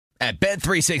At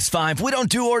Bet365, we don't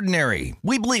do ordinary.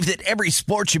 We believe that every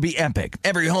sport should be epic.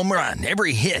 Every home run,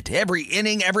 every hit, every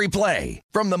inning, every play.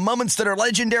 From the moments that are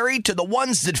legendary to the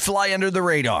ones that fly under the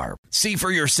radar. See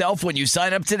for yourself when you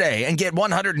sign up today and get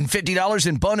 $150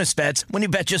 in bonus bets when you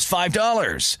bet just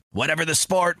 $5. Whatever the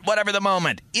sport, whatever the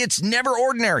moment, it's never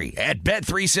ordinary at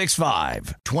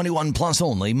Bet365. 21 plus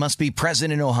only. Must be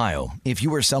present in Ohio. If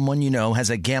you or someone you know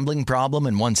has a gambling problem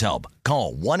and wants help,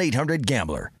 call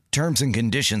 1-800-GAMBLER. Terms and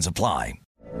conditions apply.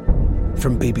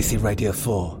 From BBC Radio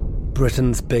 4,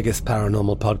 Britain's biggest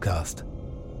paranormal podcast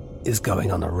is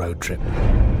going on a road trip.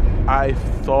 I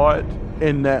thought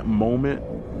in that moment,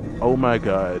 oh my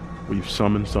God, we've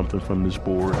summoned something from this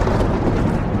board.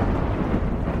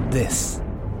 This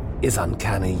is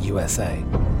Uncanny USA.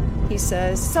 He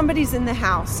says, somebody's in the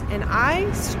house, and I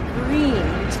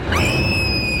screamed.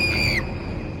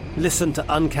 Listen to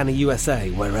Uncanny USA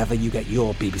wherever you get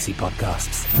your BBC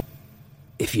podcasts,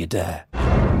 if you dare.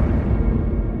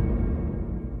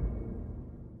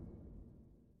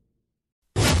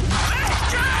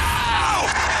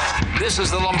 This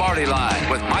is the Lombardi Line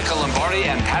with Michael Lombardi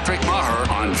and Patrick Maher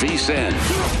on VSiN.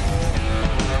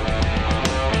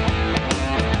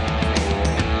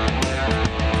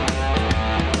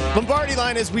 Lombardi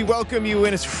Line, as we welcome you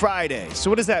in, it's Friday. So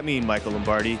what does that mean, Michael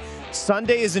Lombardi?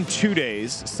 Sunday is in 2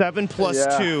 days. 7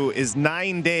 plus 2 is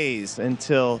 9 days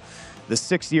until the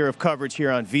 6th year of coverage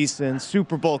here on VSiN.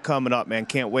 Super Bowl coming up, man.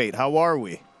 Can't wait. How are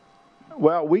we?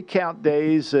 Well, we count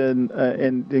days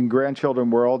in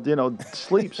grandchildren world,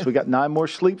 sleeps. We got 9 more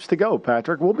sleeps to go,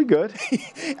 Patrick. We'll be good.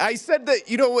 I said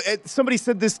that, somebody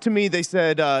said this to me. They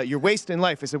said, you're wasting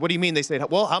life. I said, what do you mean? They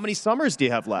said, well, how many summers do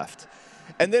you have left?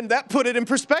 And then that put it in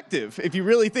perspective, if you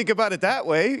really think about it that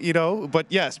way, But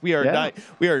yes, we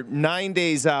are 9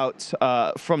 days out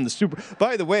from the Super.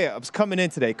 By the way, I was coming in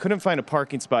today, couldn't find a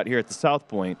parking spot here at the South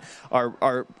Point.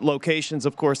 Our locations,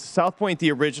 of course, the South Point,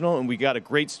 the original, and we got a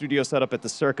great studio set up at the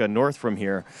Circa north from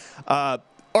here.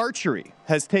 Archery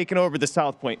has taken over the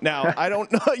South Point. Now, I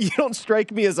don't know. You don't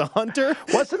strike me as a hunter.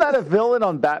 Wasn't that a villain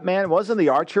on Batman? Wasn't the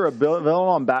Archer a villain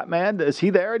on Batman? Is he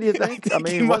there, do you think?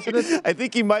 Wasn't it? I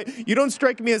think he might. You don't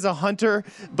strike me as a hunter,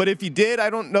 but if you did, I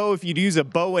don't know if you'd use a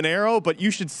bow and arrow, but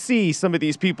you should see some of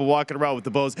these people walking around with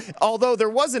the bows. Although there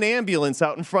was an ambulance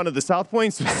out in front of the South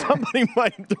Point, so there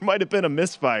might have been a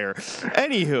misfire.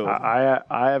 Anywho.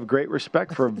 I have great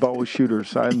respect for bow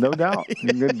shooters, no doubt.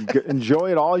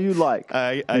 Enjoy it all you like.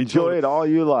 Enjoy it all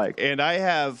you like. And I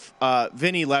have,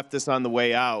 Vinny left this on the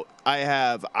way out. I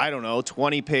have,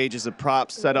 20 pages of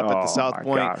props set up at the South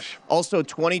Point. Gosh. Also,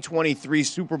 2023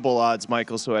 Super Bowl odds,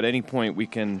 Michael. So at any point you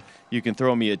can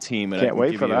throw me a team, and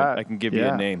I can give you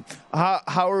a name.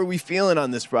 How are we feeling on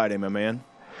this Friday, my man?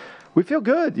 We feel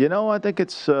good. I think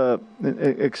it's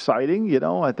exciting.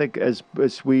 I think as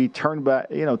we turn back,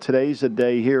 today's a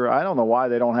day here. I don't know why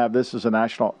they don't have this as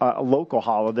a local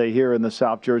holiday here in the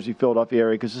South Jersey, Philadelphia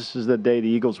area, because this is the day the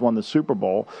Eagles won the Super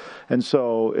Bowl. And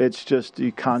so it's just a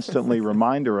constantly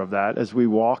reminder of that as we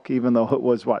walk, even though it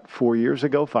was, 5 years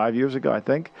ago, I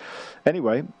think.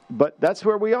 Anyway, but that's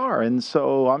where we are. And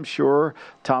so I'm sure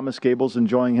Thomas Gable's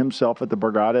enjoying himself at the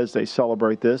Borgata as they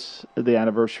celebrate the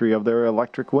anniversary of their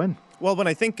electric win. Well, when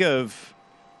I think of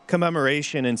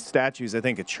commemoration and statues, I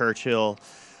think of Churchill.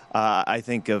 I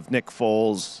think of Nick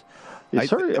Foles. Yes,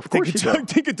 sir. Of course you do.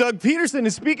 Think of Doug Peterson.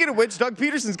 And speaking of which, Doug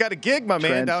Peterson's got a gig, my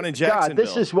man, down in Jacksonville. God,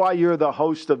 this is why you're the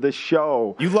host of this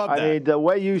show. You love that. I mean, the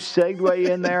way you segue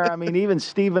in there, even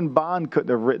Stephen Bond couldn't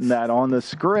have written that on the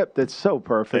script. It's so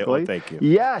perfectly. Thank you.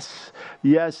 Yes,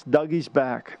 Dougie's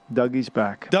back. Dougie's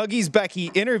back.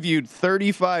 He interviewed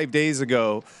 35 days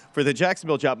ago for the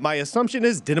Jacksonville job. My assumption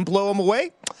is didn't blow him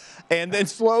away. And then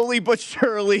slowly but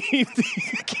surely,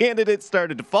 the candidates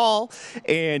started to fall,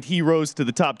 and he rose to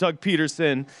the top. Doug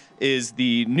Peterson is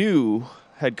the new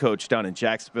head coach down in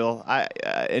Jacksonville.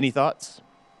 Any thoughts?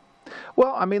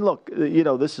 Well, look,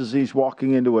 he's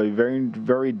walking into a very,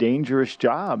 very dangerous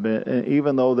job. And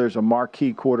even though there's a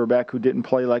marquee quarterback who didn't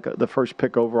play like the first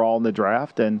pick overall in the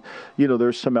draft, and,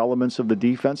 there's some elements of the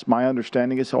defense. My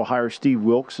understanding is he'll hire Steve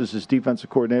Wilks as his defensive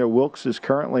coordinator. Wilks is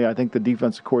currently, I think, the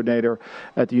defensive coordinator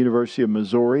at the University of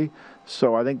Missouri.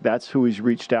 So I think that's who he's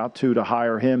reached out to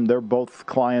hire him. They're both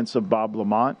clients of Bob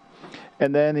Lamont.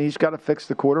 And then he's got to fix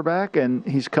the quarterback, and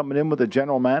he's coming in with a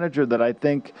general manager that I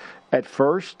think at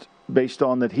first, based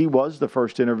on that he was the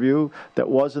first interview, that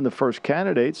wasn't the first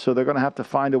candidate, so they're going to have to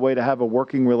find a way to have a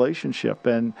working relationship.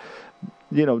 And,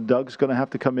 Doug's going to have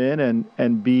to come in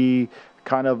and be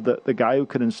kind of the guy who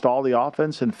can install the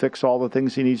offense and fix all the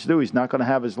things he needs to do. He's not going to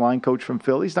have his line coach from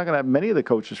Philly. He's not going to have many of the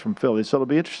coaches from Philly. So it'll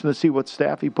be interesting to see what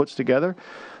staff he puts together.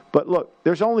 But look,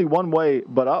 there's only one way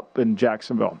but up in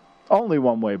Jacksonville. Only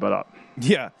one way but up.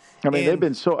 Yeah. I mean, they've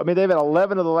had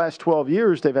 11 of the last 12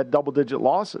 years, they've had double-digit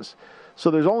losses.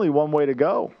 So there's only one way to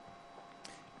go.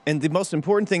 And the most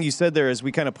important thing you said there is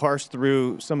we kind of parsed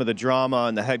through some of the drama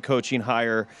and the head coaching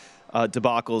hire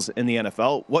debacles in the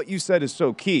NFL. What you said is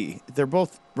so key. They're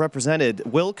both represented,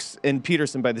 Wilkes and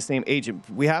Peterson, by the same agent.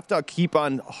 We have to keep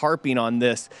on harping on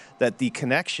this, that the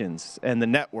connections and the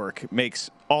network makes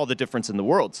all the difference in the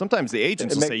world. Sometimes the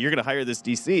agents will say, you're going to hire this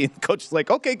DC, and the coach is like,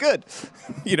 okay, good.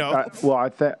 I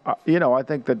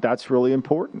think that's really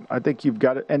important. I think you've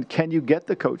got it. And can you get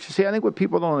the coach? See, I think what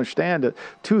people don't understand,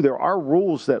 too, there are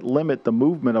rules that limit the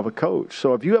movement of a coach.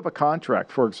 So if you have a contract,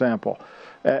 for example,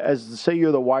 say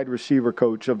you're the wide receiver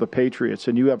coach of the Patriots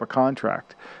and you have a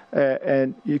contract,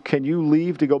 can you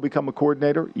leave to go become a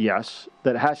coordinator? Yes.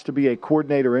 That has to be a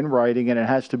coordinator in writing, and it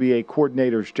has to be a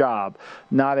coordinator's job,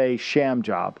 not a sham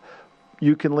job.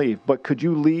 You can leave. But could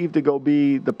you leave to go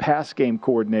be the pass game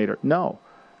coordinator? No.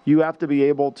 You have to be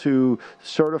able to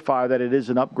certify that it is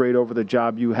an upgrade over the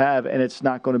job you have, and it's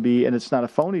not going to be, and it's not a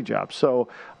phony job. So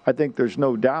I think there's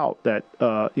no doubt that,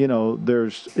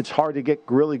 it's hard to get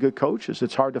really good coaches.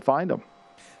 It's hard to find them.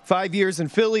 5 years in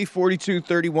Philly, 42,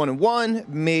 31-1,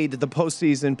 made the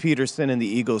postseason. Peterson and the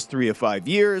Eagles 3 of 5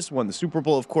 years, won the Super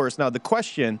Bowl, of course. Now the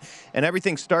question, and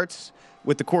everything starts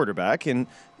with the quarterback, and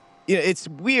it's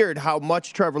weird how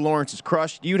much Trevor Lawrence is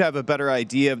crushed. You'd have a better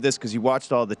idea of this because you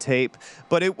watched all the tape,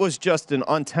 but it was just an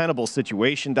untenable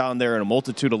situation down there in a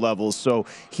multitude of levels. So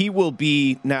he will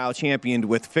be now championed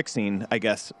with fixing, I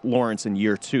guess, Lawrence in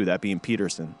year 2, that being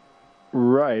Peterson.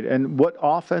 Right. And what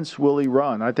offense will he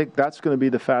run? I think that's going to be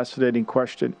the fascinating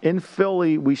question. In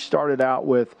Philly, we started out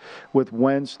with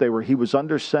Wentz. He was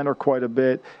under center quite a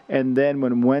bit. And then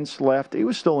when Wentz left, he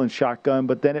was still in shotgun,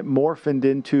 but then it morphed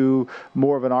into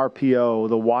more of an RPO,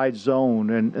 the wide zone,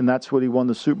 and that's what he won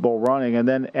the Super Bowl running. And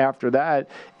then after that,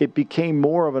 it became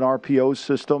more of an RPO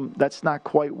system. That's not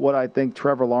quite what I think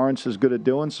Trevor Lawrence is good at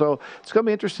doing. So it's going to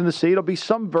be interesting to see. It'll be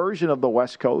some version of the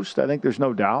West Coast. I think there's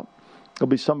no doubt. There'll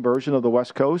be some version of the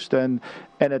West Coast, and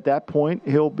at that point,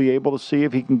 he'll be able to see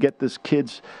if he can get this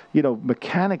kid's,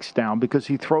 mechanics down, because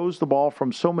he throws the ball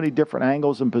from so many different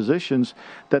angles and positions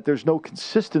that there's no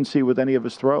consistency with any of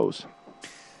his throws.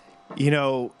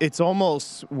 It's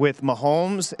almost with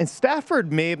Mahomes, and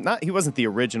Stafford he wasn't the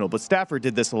original, but Stafford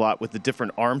did this a lot with the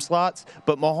different arm slots,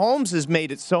 but Mahomes has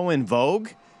made it so in vogue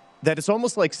that it's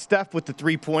almost like Steph with the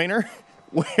three-pointer.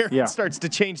 Where it starts to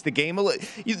change the game a little.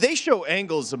 They show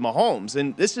angles of Mahomes,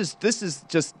 and this is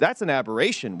just that's an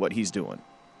aberration what he's doing.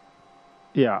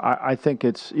 Yeah, I think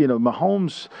it's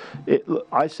Mahomes.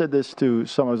 I said this to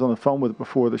someone I was on the phone with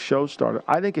before the show started.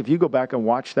 I think if you go back and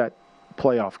watch that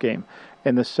playoff game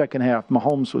in the second half,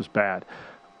 Mahomes was bad.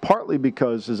 Partly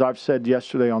because, as I've said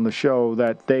yesterday on the show,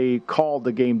 that they called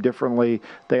the game differently.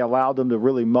 They allowed them to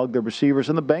really mug their receivers,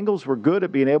 and the Bengals were good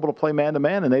at being able to play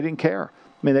man-to-man, and they didn't care.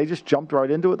 I mean, they just jumped right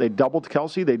into it. They doubled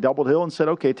Kelsey. They doubled Hill and said,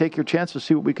 okay, take your chances,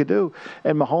 see what we could do.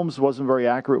 And Mahomes wasn't very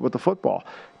accurate with the football.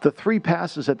 The 3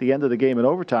 passes at the end of the game in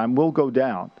overtime will go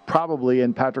down. Probably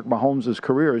in Patrick Mahomes'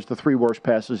 career is the 3 worst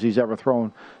passes he's ever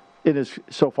thrown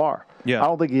so far. Yeah. I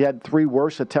don't think he had 3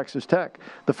 worse at Texas Tech.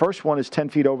 The first one is 10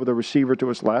 feet over the receiver to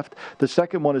his left. The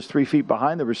second one is 3 feet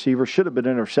behind the receiver, should have been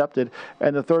intercepted,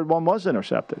 and the third one was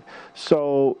intercepted.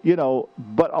 So,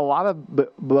 but a lot of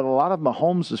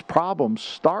Mahomes' problems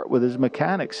start with his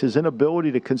mechanics, his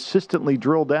inability to consistently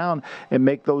drill down and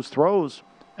make those throws.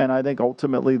 And I think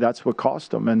ultimately that's what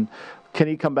cost him. And can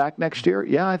he come back next year?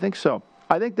 Yeah, I think so.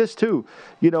 I think this too.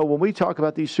 When we talk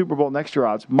about these Super Bowl next year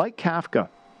odds, Mike Kafka,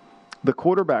 the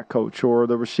quarterback coach or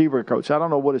the receiver coach, I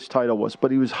don't know what his title was, but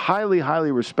he was highly,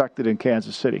 highly respected in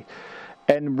Kansas City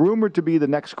and rumored to be the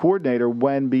next coordinator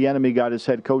when Bieniemy got his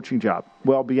head coaching job.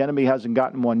 Well, Bieniemy hasn't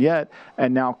gotten one yet,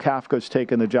 and now Kafka's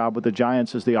taken the job with the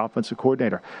Giants as the offensive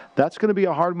coordinator. That's going to be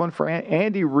a hard one for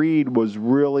Andy Reid was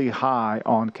really high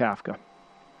on Kafka.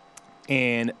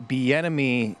 And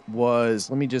Bieniemy was,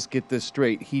 let me just get this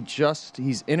straight.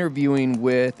 He's interviewing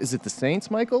with, is it the Saints,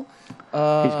 Michael?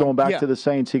 He's going back to the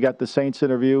Saints. He got the Saints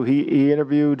interview. He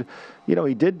interviewed,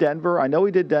 he did Denver. I know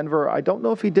he did Denver. I don't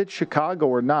know if he did Chicago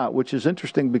or not, which is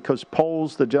interesting because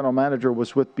Poles, the general manager,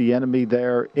 was with Bieniemy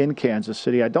there in Kansas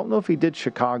City. I don't know if he did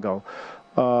Chicago.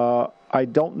 I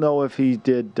don't know if he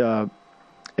did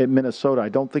in Minnesota. I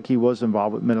don't think he was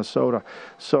involved with Minnesota.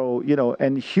 So,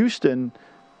 and Houston...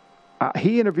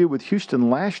 he interviewed with Houston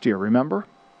last year, remember?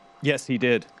 Yes, he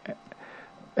did.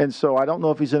 And so I don't know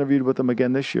if he's interviewed with them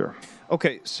again this year.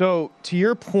 Okay, so to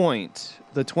your point,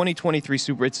 the 2023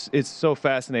 Super, it's so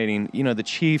fascinating. The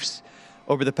Chiefs,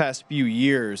 over the past few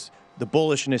years, the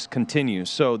bullishness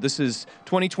continues. So this is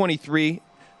 2023.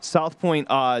 South Point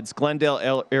odds,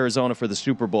 Glendale, Arizona for the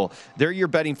Super Bowl. They're your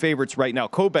betting favorites right now,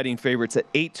 co-betting favorites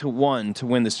at 8-1 to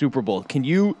win the Super Bowl. Can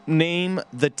you name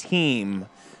the team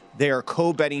they are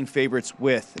co-betting favorites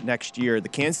with next year? The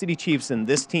Kansas City Chiefs and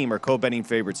this team are co-betting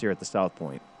favorites here at the South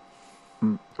Point.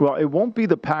 Well, it won't be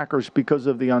the Packers because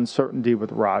of the uncertainty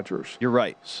with Rodgers. You're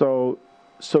right. So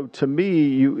to me,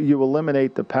 you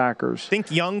eliminate the Packers. Think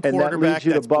young quarterback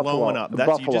that's blowing up.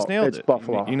 Buffalo. You just nailed it. It's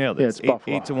Buffalo. You nailed it. Yeah, it's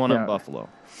Buffalo. 8-1 on Buffalo.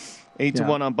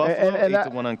 8-1 on Buffalo, and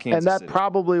 8-1 on Kansas City. And that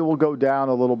probably will go down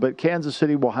a little bit. Kansas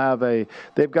City will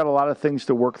they've got a lot of things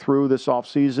to work through this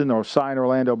offseason, or sign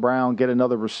Orlando Brown, get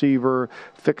another receiver,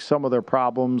 fix some of their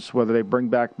problems, whether they bring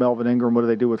back Melvin Ingram, what do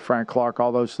they do with Frank Clark,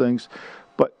 all those things.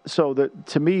 But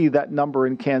to me, that number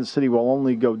in Kansas City will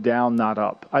only go down, not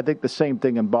up. I think the same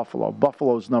thing in Buffalo.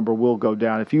 Buffalo's number will go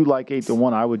down. If you like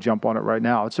 8-1, I would jump on it right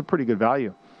now. It's a pretty good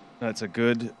value. That's a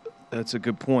good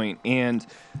point. And,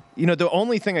 the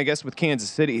only thing, I guess, with Kansas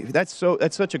City, that's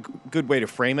such a good way to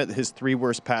frame it, his 3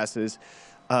 worst passes.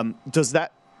 Does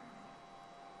that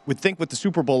would think with the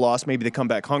Super Bowl loss, maybe they come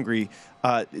back hungry.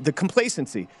 The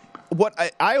complacency. What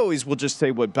I always will just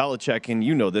say what Belichick, and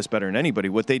you know this better than anybody,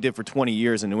 what they did for 20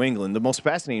 years in New England. The most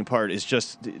fascinating part is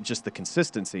just the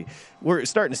consistency. We're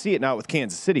starting to see it now with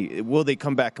Kansas City. Will they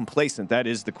come back complacent? That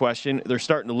is the question. They're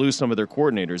starting to lose some of their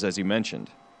coordinators, as you mentioned.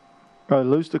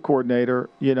 Lose the coordinator,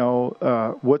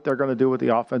 what they're going to do with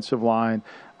the offensive line.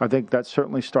 I think that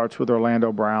certainly starts with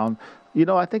Orlando Brown.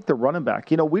 I think the running back,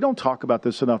 we don't talk about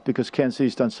this enough because Kansas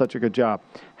City's done such a good job.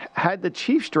 Had the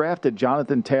Chiefs drafted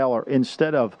Jonathan Taylor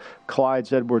instead of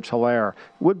Clyde Edwards-Helaire, it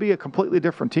would be a completely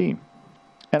different team.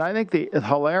 And I think the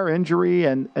Helaire injury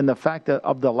and the fact that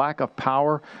of the lack of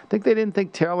power, I think they didn't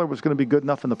think Taylor was going to be good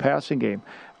enough in the passing game.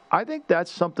 I think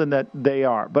that's something that they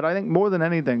are. But I think more than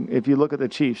anything, if you look at the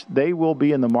Chiefs, they will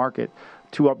be in the market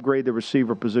to upgrade the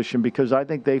receiver position because I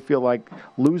think they feel like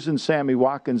losing Sammy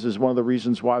Watkins is one of the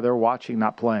reasons why they're watching,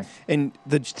 not playing. And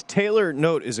the Taylor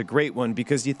note is a great one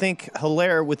because you think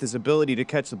Helaire with his ability to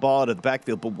catch the ball out of the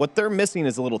backfield, but what they're missing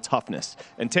is a little toughness,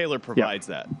 and Taylor provides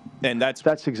that. And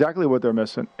that's exactly what they're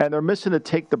missing. And they're missing to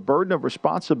take the burden of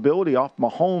responsibility off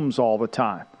Mahomes all the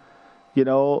time.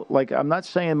 I'm not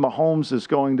saying Mahomes is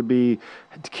going to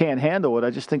can't handle it. I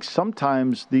just think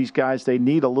sometimes these guys, they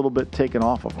need a little bit taken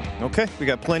off of them. Okay, we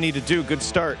got plenty to do. Good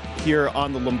start here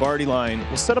on the Lombardi line.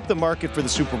 We'll set up the market for the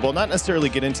Super Bowl, not necessarily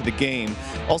get into the game.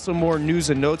 Also more news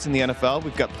and notes in the NFL.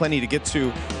 We've got plenty to get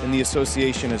to in the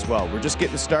association as well. We're just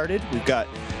getting started. We've got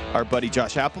our buddy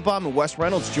Josh Applebaum and Wes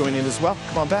Reynolds joining as well.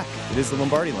 Come on back. It is the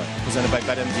Lombardi line, presented by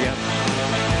BetMGM.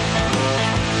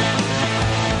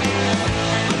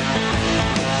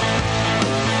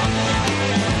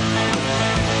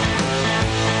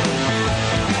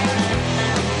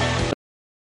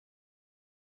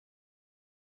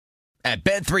 At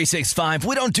Bet365,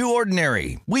 we don't do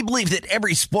ordinary. We believe that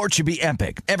every sport should be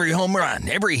epic. Every home run,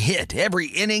 every hit, every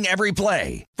inning, every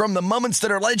play. From the moments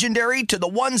that are legendary to the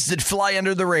ones that fly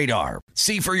under the radar.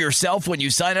 See for yourself when you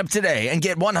sign up today and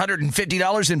get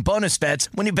 $150 in bonus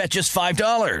bets when you bet just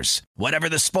 $5. Whatever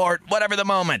the sport, whatever the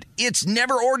moment, it's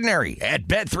never ordinary at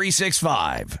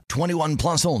Bet365. 21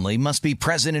 plus only. Must be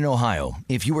present in Ohio.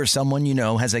 If you or someone you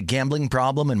know has a gambling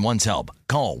problem and wants help,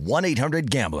 call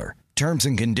 1-800-GAMBLER. Terms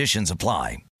and conditions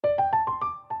apply.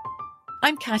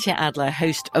 I'm Katya Adler,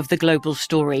 host of The Global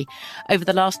Story. Over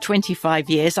the last 25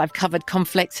 years, I've covered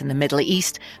conflicts in the Middle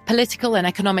East, political and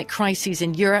economic crises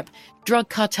in Europe, drug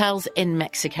cartels in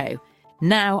Mexico.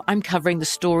 Now I'm covering the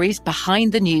stories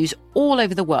behind the news all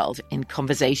over the world in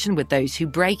conversation with those who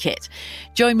break it.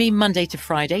 Join me Monday to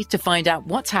Friday to find out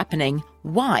what's happening,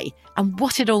 why, and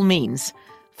what it all means.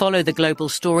 Follow The Global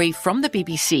Story from the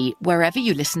BBC wherever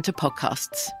you listen to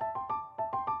podcasts.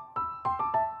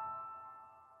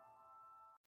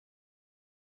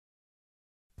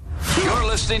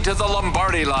 Listening to the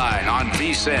Lombardi Line on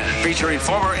VSiN, featuring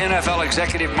former NFL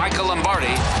executive Michael Lombardi.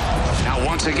 Now,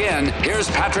 once again, here's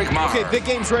Patrick Maher. Okay, big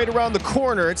game's right around the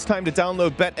corner. It's time to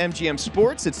download BetMGM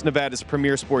Sports. It's Nevada's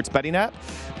premier sports betting app.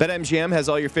 BetMGM has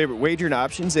all your favorite wagering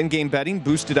options, in-game betting,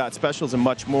 boosted odds specials, and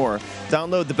much more.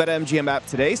 Download the BetMGM app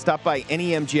today. Stop by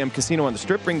any MGM casino on the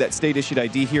Strip. Bring that state-issued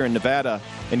ID here in Nevada,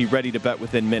 and you're ready to bet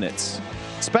within minutes.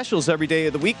 Specials every day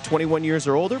of the week, 21 years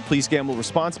or older. Please gamble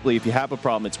responsibly. If you have a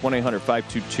problem, it's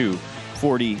 1-800-522-4700.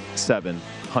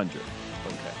 Okay.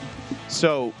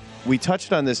 So we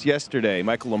touched on this yesterday.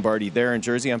 Michael Lombardi there in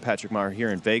Jersey. I'm Patrick Maher here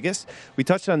in Vegas. We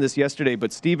touched on this yesterday,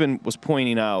 but Stephen was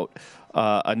pointing out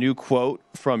a new quote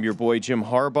from your boy Jim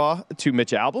Harbaugh to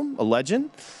Mitch Albom, a legend.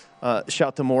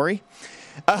 Shout to Maury.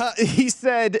 He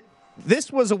said,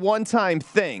 this was a one-time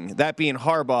thing, that being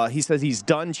Harbaugh. He says he's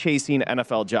done chasing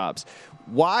NFL jobs.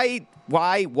 Why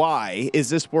is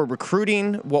this for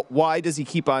recruiting? Why does he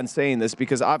keep on saying this?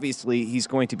 Because obviously he's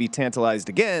going to be tantalized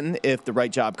again if the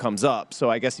right job comes up. So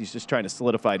I guess he's just trying to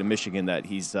solidify to Michigan that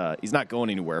he's not going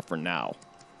anywhere for now.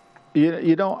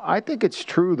 You know, I think it's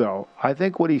true, though. I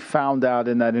think what he found out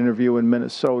in that interview in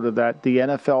Minnesota, that the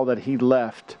NFL that he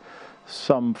left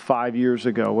some 5 years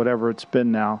ago, whatever it's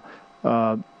been now,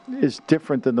 is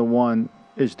different than the one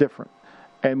is different.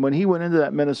 And when he went into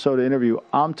that Minnesota interview,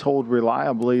 I'm told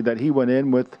reliably that he went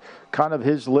in with kind of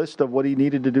his list of what he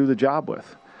needed to do the job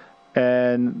with.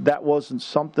 And that wasn't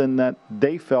something that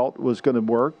they felt was going to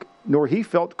work, nor he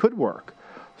felt could work.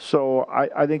 So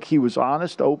I think he was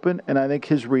honest, open, and I think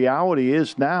his reality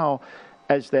is now,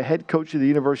 as the head coach of the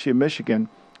University of Michigan,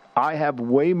 I have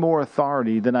way more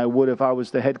authority than I would if I was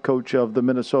the head coach of the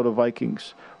Minnesota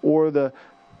Vikings or the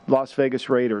Las Vegas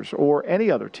Raiders or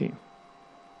any other team.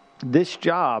 This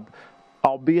job,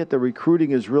 albeit the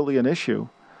recruiting is really an issue,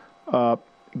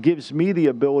 gives me the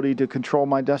ability to control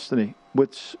my destiny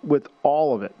with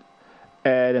all of it.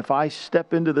 And if I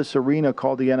step into this arena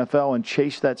called the NFL and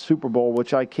chase that Super Bowl,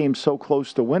 which I came so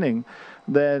close to winning,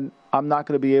 then I'm not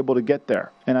going to be able to get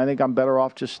there. And I think I'm better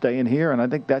off just staying here. And I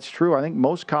think that's true. I think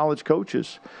most college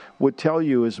coaches would tell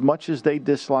you, as much as they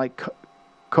dislike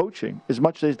coaching, as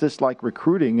much as they dislike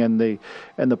recruiting and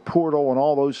the portal and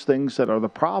all those things that are the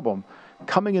problem,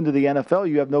 coming into the NFL,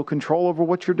 you have no control over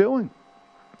what you're doing.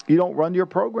 You don't run your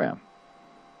program.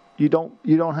 You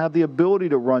don't have the ability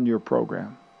to run your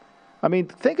program. I mean,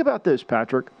 think about this,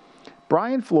 Patrick.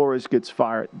 Brian Flores gets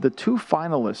fired. The two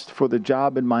finalists for the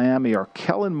job in Miami are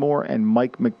Kellen Moore and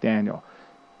Mike McDaniel.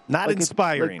 Not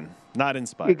inspiring.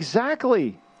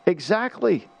 Exactly.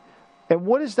 And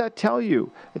what does that tell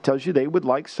you? It tells you they would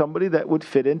like somebody that would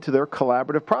fit into their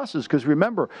collaborative process. Because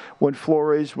remember, when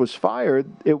Flores was fired,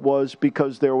 it was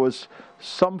because there was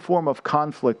some form of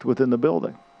conflict within the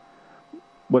building.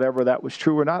 Whatever that was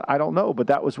true or not, I don't know. But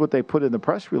that was what they put in the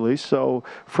press release. So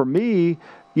for me,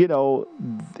 you know,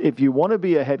 if you want to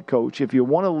be a head coach, if you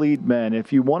want to lead men,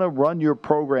 if you want to run your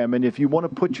program, and if you want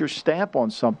to put your stamp on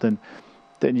something,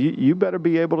 then you better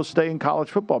be able to stay in college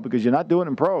football, because you're not doing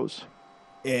it in pros.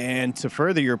 And to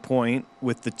further your point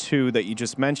with the two that you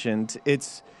just mentioned,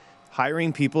 it's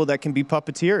hiring people that can be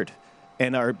puppeteered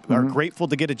and are grateful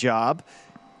to get a job.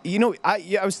 You know,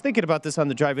 I was thinking about this on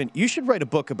the drive-in. You should write a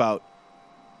book about.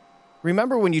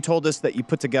 Remember when you told us that you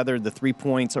put together the 3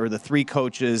 points or the 3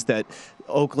 coaches that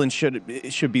Oakland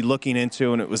should be looking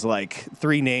into, and it was like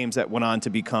 3 names that went on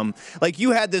to become, like, you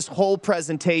had this whole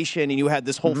presentation and you had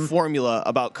this whole formula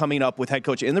about coming up with head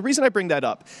coach. And the reason I bring that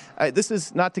up, this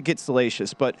is not to get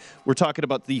salacious, but we're talking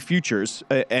about the futures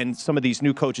and some of these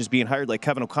new coaches being hired, like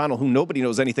Kevin O'Connell, who nobody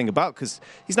knows anything about because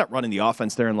he's not running the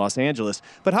offense there in Los Angeles.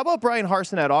 But how about Brian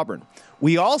Harsin at Auburn?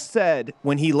 We all said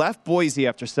when he left Boise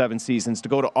after 7 seasons to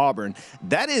go to Auburn,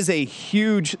 that is a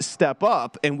huge step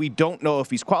up, and we don't know if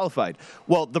he's qualified.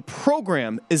 Well, the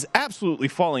program is absolutely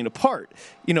falling apart.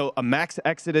 You know, a max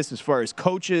exodus as far as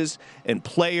coaches and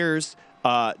players.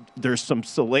 There's some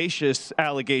salacious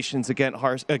allegations against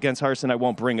Harsin I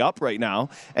won't bring up right now.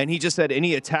 And he just said,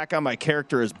 any attack on my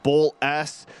character is bull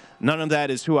S. None of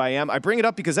that is who I am. I bring it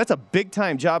up because that's a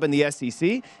big-time job in the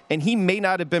SEC, and he may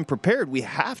not have been prepared. We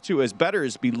have to, as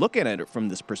bettors, be looking at it from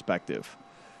this perspective.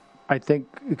 I think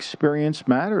experience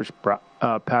matters,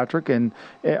 Patrick, and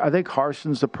I think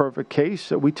Harsin's the perfect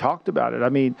case. We talked about it. I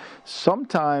mean,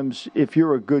 sometimes if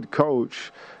you're a good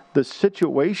coach, the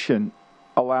situation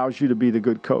allows you to be the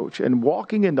good coach. And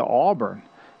walking into Auburn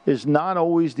is not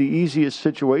always the easiest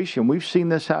situation. We've seen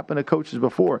this happen to coaches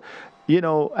before. You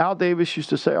know, Al Davis used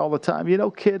to say all the time, you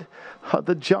know, kid,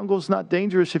 the jungle's not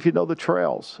dangerous if you know the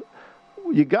trails.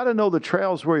 You got to know the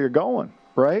trails where you're going,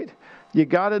 right? You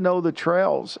got to know the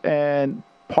trails. And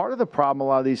part of the problem a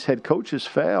lot of these head coaches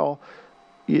fail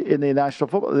in the National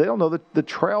Football, they don't know that the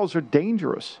trails are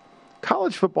dangerous.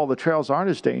 College football, the trails aren't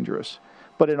as dangerous.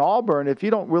 But in Auburn, if you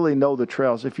don't really know the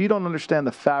trails, if you don't understand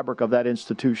the fabric of that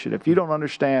institution, if you don't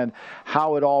understand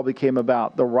how it all became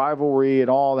about, the rivalry and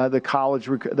all that,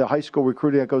 the high school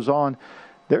recruiting that goes on,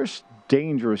 there's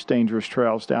dangerous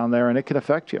trails down there, and it can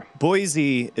affect you.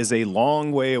 Boise is a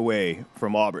long way away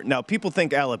from Auburn. Now, people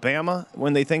think Alabama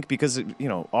when they think, because, you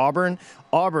know, Auburn,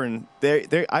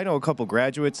 I know a couple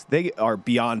graduates, they are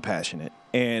beyond passionate,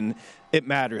 and it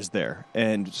matters there.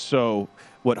 And so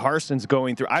what Harsin's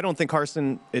going through, I don't think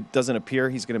Harsin, it doesn't appear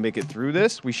he's going to make it through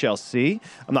this. We shall see.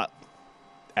 I'm not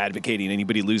advocating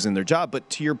anybody losing their job, but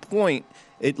to your point,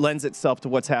 it lends itself to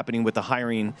what's happening with the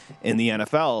hiring in the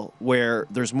NFL, where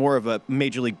there's more of a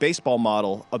Major League Baseball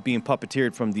model of being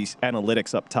puppeteered from these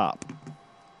analytics up top.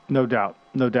 No doubt.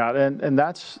 And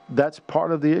that's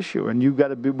part of the issue. And you've got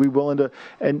to be willing to.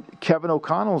 And Kevin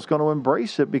O'Connell is going to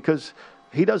embrace it because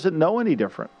he doesn't know any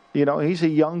different. He's a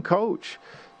young coach.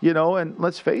 And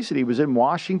let's face it, he was in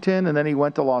Washington and then he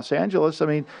went to Los Angeles.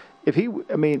 We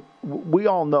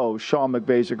all know Sean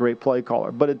McVay's a great play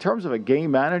caller, but in terms of a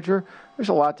game manager, there's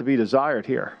a lot to be desired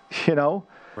here.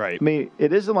 Right.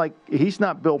 It isn't like he's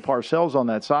not Bill Parcells on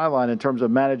that sideline in terms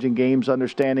of managing games,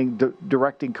 understanding,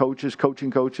 directing coaches,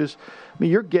 coaching coaches.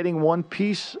 You're getting one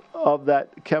piece of that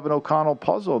Kevin O'Connell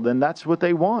puzzle, then that's what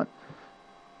they want.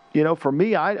 For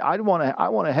me, I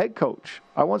want a head coach.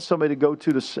 I want somebody to go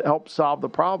to help solve the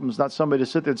problems, not somebody to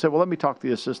sit there and say, well, let me talk to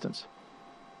the assistants.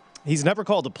 He's never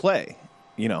called a play.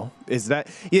 Is that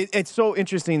it's so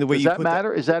interesting the way Does you that put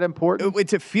matter? Is that important?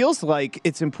 It feels like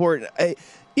it's important.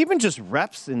 Even just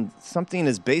reps in something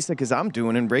as basic as I'm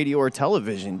doing in radio or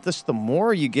television. Just the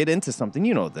more you get into something,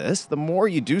 the more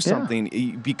you do something,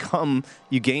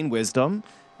 you gain wisdom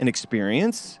and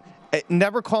experience.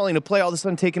 Never calling a play, all of a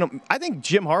sudden taking them. I think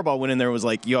Jim Harbaugh went in there and was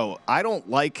like, yo, I don't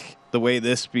like the way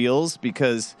this feels,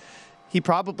 because he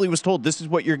probably was told this is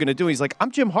what you're going to do. He's like,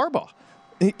 I'm Jim Harbaugh.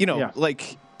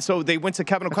 So they went to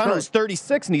Kevin O'Connell, who's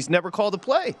 36, and he's never called a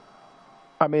play.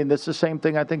 That's the same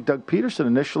thing I think Doug Peterson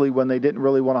initially, when they didn't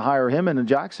really want to hire him in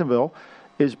Jacksonville,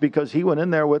 is because he went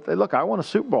in there with, hey, look, I want a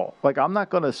Super Bowl. I'm not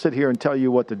going to sit here and tell me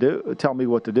what to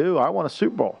do. I want a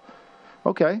Super Bowl.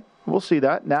 Okay, we'll see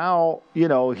that. Now,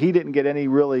 he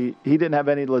didn't have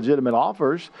any legitimate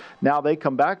offers. Now they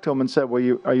come back to him and said,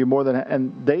 well, are you more than,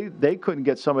 and they couldn't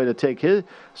get somebody to take his.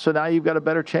 So now you've got a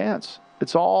better chance.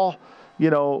 It's all,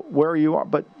 where you are.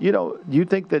 But, you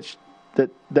think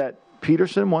that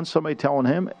Peterson wants somebody telling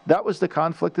him? That was the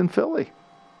conflict in Philly.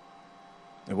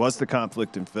 It was the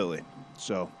conflict in Philly.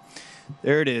 So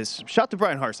there it is. Shout to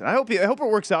Brian Harsin. I hope it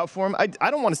works out for him. I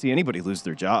don't want to see anybody lose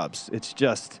their jobs.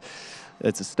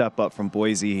 It's a step up from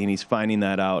Boise, and he's finding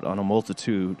that out on a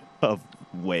multitude of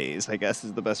ways, I guess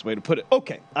is the best way to put it.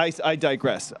 Okay, I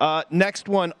digress. Next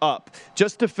one up,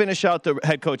 just to finish out the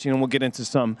head coaching, and we'll get into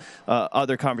some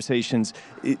other conversations.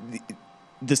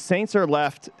 The Saints are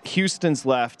left. Houston's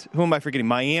left. Who am I forgetting?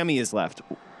 Miami is left.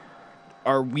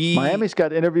 Miami's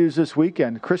got interviews this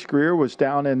weekend. Chris Greer was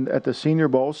down at the Senior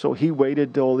Bowl, so he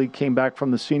waited till he came back from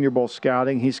the Senior Bowl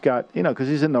scouting. He's got, because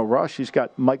he's in no rush, he's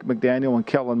got Mike McDaniel and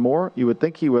Kellen Moore. You would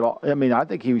think he would, I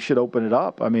think he should open it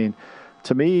up.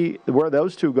 To me, where are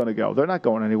those two going to go? They're not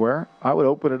going anywhere. I would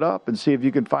open it up and see if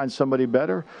you can find somebody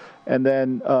better. And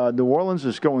then New Orleans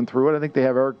is going through it. I think they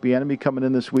have Eric Bieniemy coming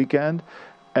in this weekend.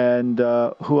 And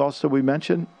who else did we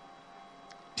mention?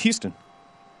 Houston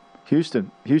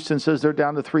says they're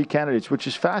down to 3 candidates, which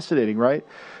is fascinating, right?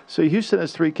 So Houston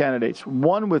has 3 candidates.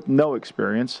 One with no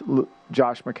experience,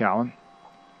 Josh McCown.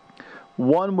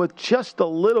 One with just a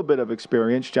little bit of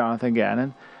experience, Jonathan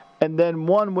Gannon. And then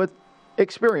one with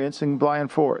experience in Brian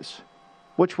Flores.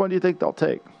 Which one do you think they'll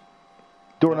take?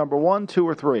 Door number 1, 2,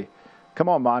 or 3? Come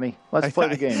on, Monty. Let's play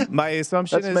the game. My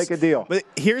assumption is... Let's make a deal. But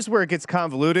here's where it gets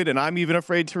convoluted, and I'm even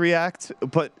afraid to react.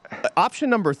 But option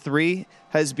number 3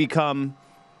 has become...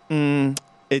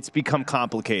 it's become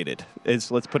complicated. Let's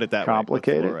put it that way.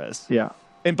 Complicated? Yeah.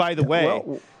 And by the way,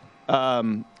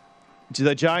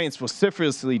 the Giants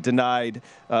vociferously denied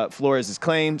Flores'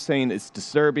 claim, saying it's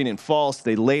disturbing and false.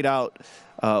 They laid out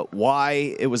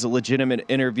why it was a legitimate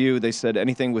interview. They said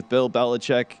anything with Bill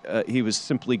Belichick, he was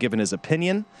simply given his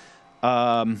opinion.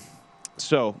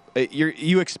 So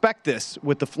you expect this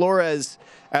with the Flores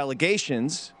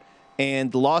allegations and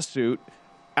the lawsuit.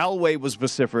 Elway was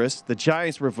vociferous. The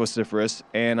Giants were vociferous.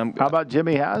 And how about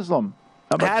Jimmy Haslam?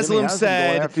 Haslam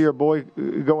said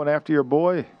going after your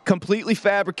boy. Completely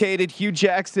fabricated. Hugh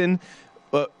Jackson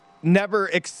never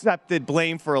accepted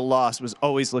blame for a loss, was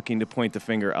always looking to point the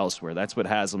finger elsewhere. That's what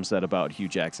Haslam said about Hugh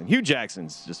Jackson. Hugh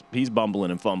Jackson's he's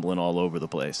bumbling and fumbling all over the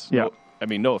place. Yeah.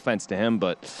 No offense to him,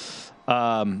 but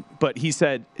Hugh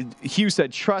said,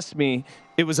 trust me,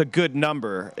 it was a good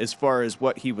number as far as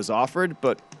what he was offered,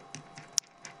 but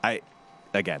it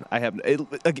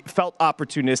felt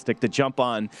opportunistic to jump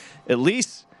on. At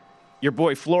least your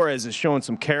boy Flores is showing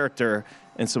some character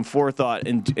and some forethought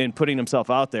in putting himself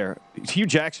out there. Hugh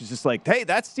Jackson's just like, hey,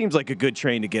 that seems like a good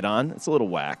train to get on. It's a little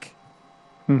whack.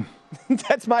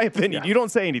 That's my opinion. Yeah. You don't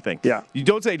say anything. Yeah. You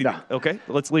don't say anything. Yeah. Okay.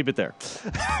 Let's leave it there.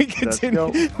 We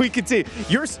continue. We continue.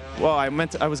 I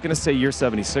was going to say your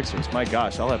 76ers. My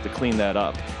gosh, I'll have to clean that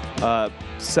up. The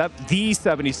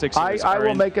 76ers. I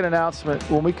will make an announcement.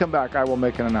 When we come back, I will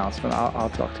make an announcement. I'll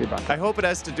talk to you about that. I hope it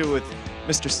has to do with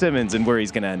Mr. Simmons and where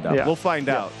he's going to end up. Yeah. We'll find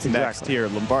out next here.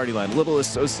 Lombardi Line. Little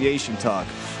association talk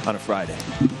on a Friday.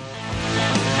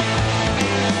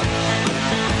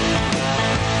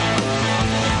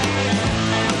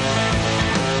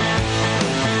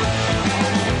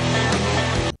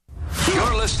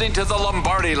 listening to The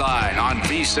Lombardi Line on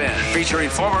VSiN, featuring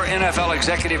former NFL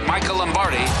executive Michael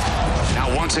Lombardi.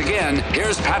 Now, once again,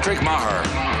 here's Patrick Maher.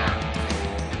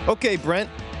 Okay, Brent.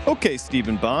 Okay,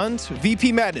 Stephen Bond.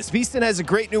 VP Madness. VSiN has a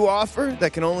great new offer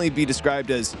that can only be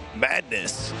described as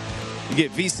madness. You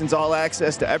get VSiN's all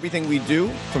access to everything we do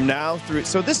from now through.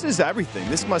 So this is everything.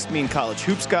 This must mean College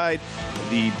Hoops Guide,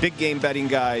 the Big Game Betting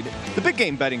Guide. The Big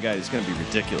Game Betting Guide is going to be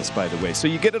ridiculous, by the way. So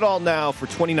you get it all now for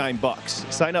 $29.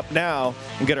 Sign up now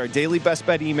and get our daily best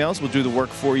bet emails. We'll do the work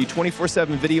for you.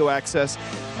 24/7 video access,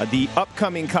 the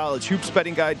upcoming College Hoops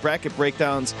Betting Guide, bracket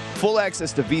breakdowns, full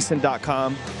access to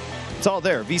VSiN.com. It's all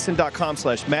there,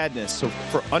 VSiN.com/madness, so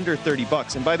for under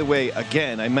 $30. And by the way,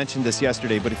 again, I mentioned this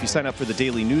yesterday, but if you sign up for the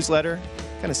daily newsletter,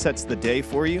 it kind of sets the day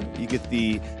for you. You get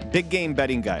the Big Game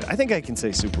Betting Guide. I think I can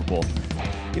say Super Bowl.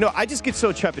 You know, I just get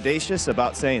so trepidatious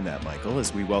about saying that, Michael,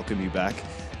 as we welcome you back,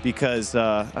 because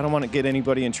I don't want to get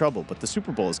anybody in trouble. But the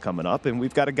Super Bowl is coming up, and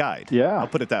we've got a guide. Yeah. I'll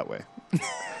put it that way.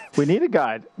 We need a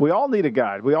guide. We all need a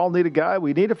guide. We all need a guide.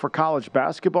 We need it for college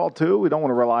basketball, too. We don't want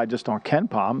to rely just on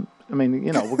KenPom. I mean,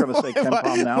 you know, we're going to say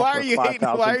KenPom now. Why are you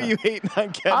hating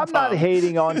on KenPom? I'm not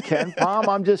hating on KenPom.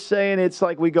 I'm just saying it's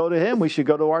like we go to him. We should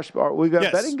go to we got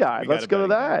a betting guide. Let's go to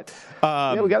that.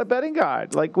 Yeah, we got a betting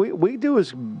guide. Like we do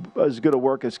as good a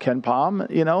work as KenPom.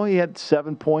 You know, he had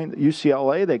 7-point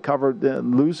UCLA. They covered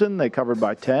losing. They covered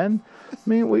by 10. I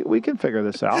mean, we can figure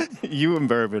this out. You and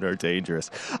Bourbon are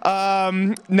dangerous.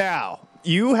 Now,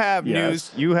 you have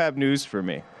news. You have news for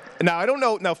me. Now, I don't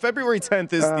know. Now, February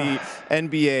 10th is the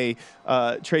NBA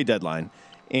trade deadline,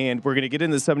 and we're going to get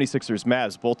into the 76ers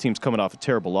Mavs. Both teams coming off a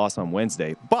terrible loss on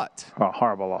Wednesday. But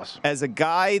horrible loss. As a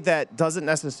guy that doesn't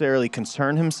necessarily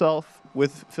concern himself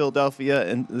with Philadelphia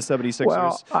and the 76ers.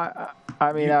 Well,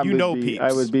 I mean, I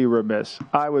would be remiss.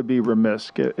 I would be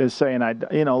remiss is saying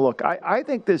look, I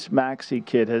think this Maxey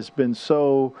kid has been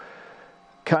so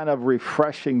kind of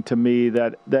refreshing to me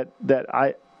that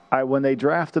I when they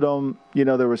drafted him, you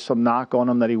know, there was some knock on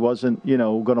him that he wasn't, you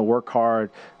know, going to work hard.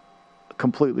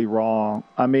 Completely wrong.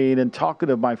 I mean, and talking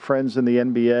to my friends in the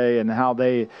NBA and how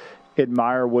they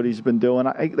admire what he's been doing,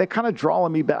 they kind of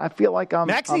drawing me back. I feel like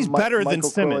Maxey's better than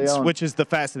Simmons, Corleone. which is the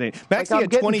fascinating. Maxey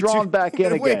like had 22. Drawn back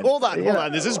in Wait, again. hold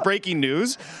on. Is this breaking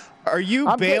news? Are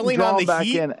you bailing on the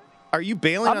Heat? Are you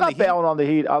bailing on the Heat? I'm not bailing on the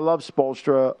Heat. I love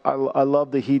Spoelstra. I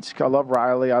love the Heat. I love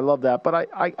Riley. I love that. But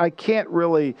I can't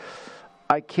really.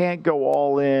 I can't go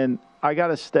all in. I got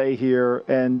to stay here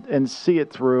and see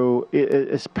it through.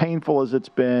 As painful as it's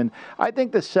been, I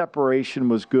think the separation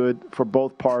was good for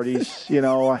both parties. You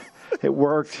know, it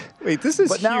worked. Wait, this is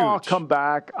But now huge. I'll come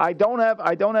back. I don't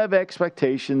have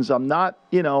expectations. I'm not.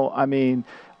 You know, I mean,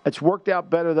 it's worked out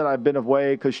better that I've been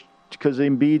away because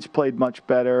Embiid's played much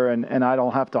better, and I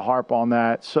don't have to harp on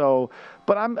that. So.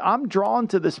 But I'm drawn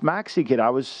to this Maxey kid. I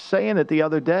was saying it the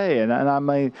other day, and I'm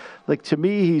like, to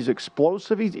me, he's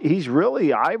explosive. He's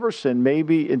really Iverson,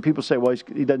 maybe. And people say, well,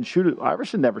 he doesn't shoot it.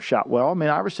 Iverson never shot well. I mean,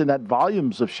 Iverson had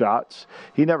volumes of shots.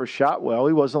 He never shot well.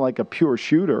 He wasn't like a pure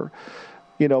shooter,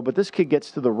 you know. But this kid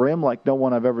gets to the rim like no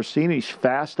one I've ever seen. He's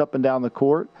fast up and down the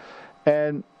court,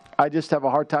 and I just have a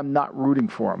hard time not rooting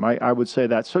for him. I would say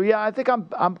that. So yeah, I think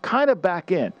I'm kind of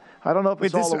back in. I don't know if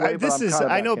it's all the way, but I'm kind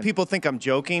of I know back in. people think I'm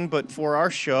joking, but for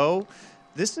our show,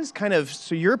 this is kind of,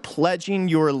 so you're pledging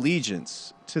your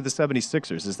allegiance to the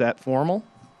 76ers. Is that formal?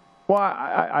 Well,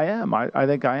 I am. I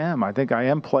think I am. I think I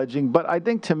am pledging. But I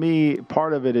think to me,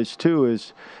 part of it is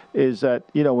that,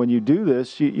 you know, when you do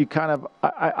this, you kind of,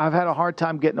 I've had a hard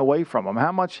time getting away from them.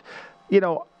 How much, you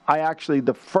know,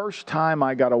 the first time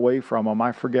I got away from them,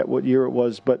 I forget what year it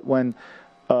was, but when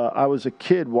I was a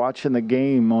kid watching the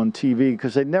game on TV,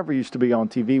 because they never used to be on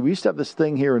TV. We used to have this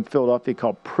thing here in Philadelphia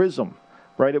called Prism,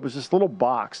 right? It was this little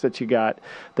box that you got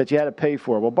that you had to pay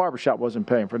for. Well, Barbershop wasn't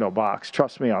paying for no box.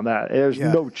 Trust me on that. There's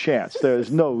no chance. There's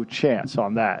no chance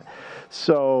on that.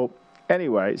 So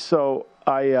anyway,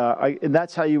 and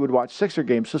that's how you would watch Sixer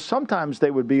games. So sometimes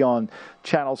they would be on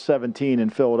Channel 17 in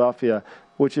Philadelphia,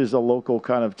 which is a local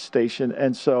kind of station,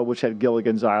 and so which had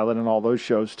Gilligan's Island and all those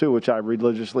shows too, which I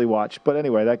religiously watch. But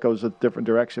anyway, that goes a different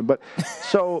direction. But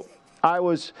so I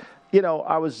was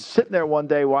sitting there one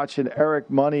day watching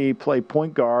Eric Money play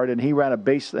point guard, and he ran a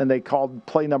base, and they called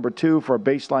play number 2 for a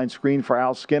baseline screen for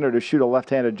Al Skinner to shoot a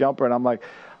left-handed jumper, and I'm like,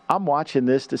 I'm watching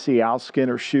this to see Al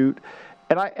Skinner shoot,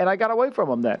 and I got away from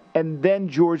him then, and then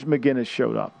George McGinnis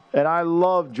showed up, and I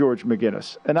love George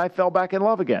McGinnis, and I fell back in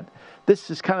love again.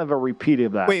 This is kind of a repeat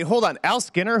of that. Wait, hold on. Al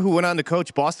Skinner, who went on to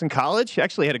coach Boston College,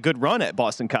 actually had a good run at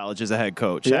Boston College as a head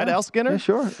coach. Yeah. That Al Skinner? Yeah,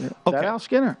 sure. Yeah. Okay. That Al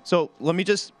Skinner. So let me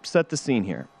just set the scene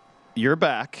here. You're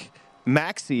back.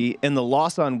 Maxey in the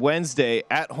loss on Wednesday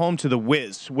at home to the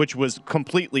Wiz, which was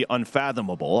completely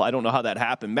unfathomable. I don't know how that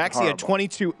happened. Maxey had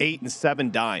 22, 8, and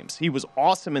 7 dimes. He was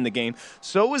awesome in the game.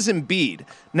 So was Embiid.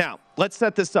 Now, let's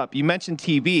set this up. You mentioned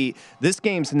TV. This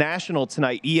game's national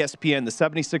tonight, ESPN, the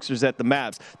 76ers at the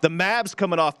Mavs. The Mavs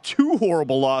coming off 2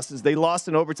 horrible losses. They lost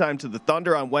in overtime to the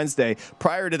Thunder on Wednesday.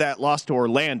 Prior to that, lost to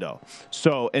Orlando.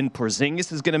 And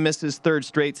Porzingis is going to miss his 3rd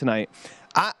straight tonight.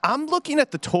 I'm looking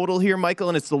at the total here, Michael,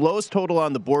 and it's the lowest total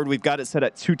on the board. We've got it set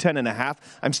at 210.5.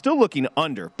 I'm still looking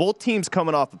under. Both teams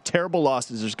coming off of terrible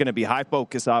losses. There's going to be high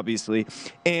focus, obviously.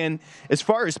 And as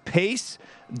far as pace,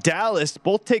 Dallas,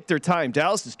 both take their time.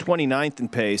 Dallas is 29th in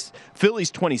pace.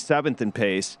 Philly's 27th in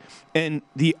pace. And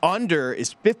the under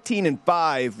is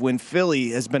 15-5 when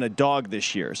Philly has been a dog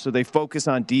this year. So they focus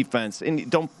on defense.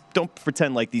 And don't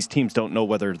pretend like these teams don't know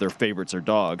whether they're favorites or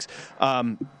dogs.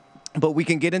 But we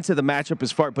can get into the matchup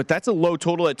as far. But that's a low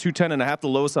total at 210.5, the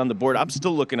lowest on the board. I'm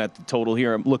still looking at the total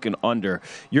here. I'm looking under.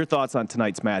 Your thoughts on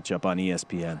tonight's matchup on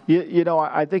ESPN?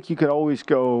 I think you could always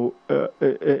go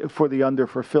for the under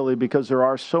for Philly because there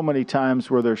are so many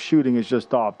times where their shooting is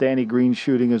just off. Danny Green's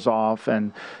shooting is off.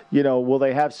 And, will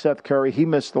they have Seth Curry? He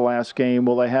missed the last game.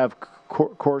 Will they have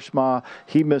Korsma?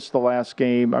 He missed the last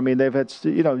game. I mean, they've had,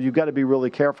 you've got to be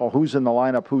really careful who's in the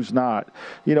lineup, who's not.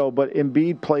 But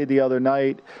Embiid played the other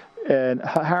night. And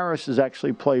Harris has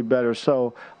actually played better.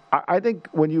 So I think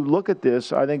when you look at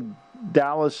this, I think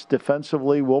Dallas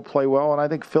defensively will play well, and I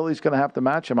think Philly's going to have to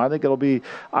match him. I think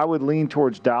I would lean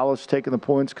towards Dallas taking the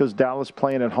points because Dallas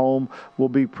playing at home will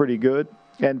be pretty good.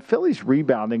 And Philly's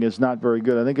rebounding is not very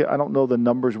good. I don't know the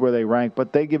numbers where they rank,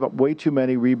 but they give up way too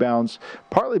many rebounds,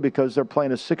 partly because they're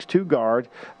playing a 6'2 guard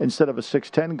instead of a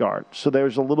 6'10 guard. So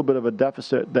there's a little bit of a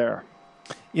deficit there.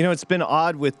 It's been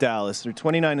odd with Dallas. They're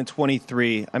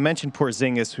 29-23. I mentioned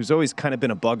Porzingis, who's always kind of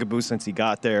been a bugaboo since he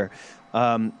got there.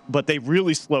 But they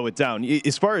really slow it down.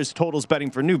 As far as totals betting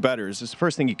for new bettors, it's the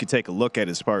first thing you could take a look at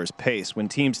as far as pace. When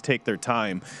teams take their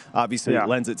time, obviously it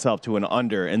lends itself to an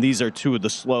under. And these are 2 of the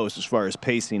slowest as far as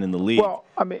pacing in the league. Well,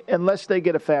 I mean, unless they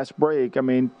get a fast break,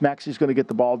 Maxey's going to get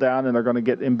the ball down and they're going to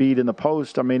get Embiid in the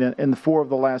post. In 4 of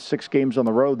the last 6 games on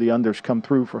the road, the unders come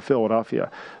through for Philadelphia.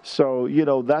 So,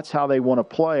 that's how they want to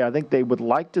play. I think they would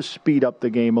like to speed up the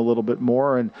game a little bit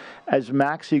more. And as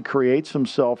Maxey creates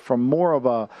himself from more of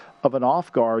an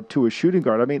off guard to a shooting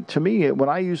guard. To me, when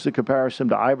I use the comparison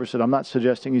to Iverson, I'm not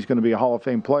suggesting he's going to be a Hall of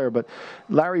Fame player, but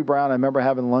Larry Brown, I remember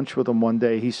having lunch with him one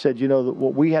day. He said, that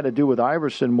what we had to do with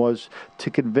Iverson was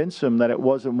to convince him that it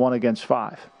wasn't 1 against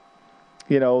 5.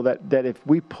 That if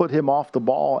we put him off the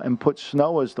ball and put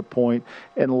Snow as the point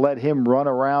and let him run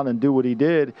around and do what he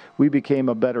did, we became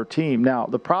a better team. Now,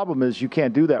 the problem is you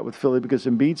can't do that with Philly because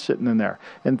Embiid's sitting in there,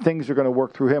 and things are going to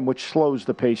work through him, which slows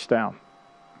the pace down.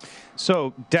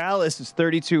 So Dallas is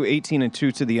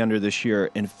 32-18-2 to the under this year,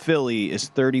 and Philly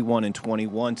is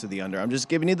 31-21 to the under. I'm just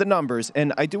giving you the numbers,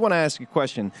 and I do want to ask you a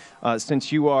question.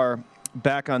 Since you are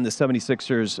back on the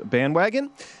 76ers bandwagon,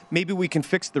 maybe we can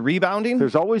fix the rebounding.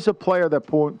 There's always a player that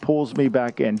pulls me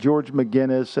back in. George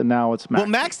McGinnis, and now it's Maxey. Well,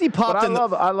 Maxey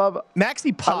popped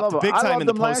Maxey popped big time in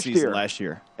the postseason last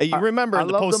year. You remember in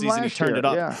the postseason he turned it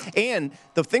up. Yeah. And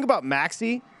the thing about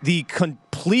Maxey, the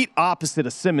complete opposite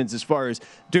of Simmons as far as,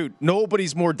 dude,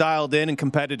 nobody's more dialed in and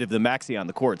competitive than Maxey on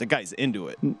the court. The guy's into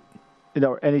it. And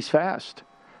he's fast.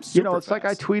 It's fast. like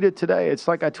I tweeted today.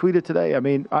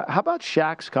 How about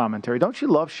Shaq's commentary? Don't you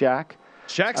love Shaq?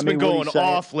 Shaq's been going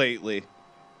off lately.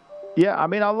 Yeah, I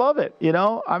love it.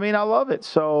 I love it.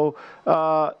 So,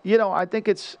 I think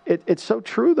it's so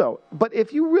true though. But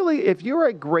if you're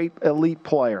a great elite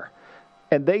player,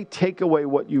 and they take away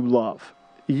what you love,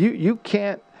 you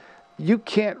can't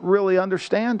really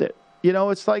understand it.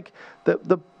 It's like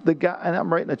the guy, and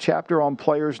I'm writing a chapter on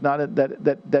players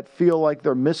that feel like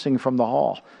they're missing from the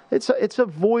Hall. It's a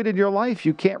void in your life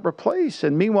you can't replace.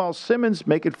 And meanwhile, Simmons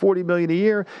making $40 million a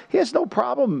year, he has no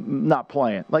problem not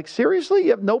playing. Like seriously,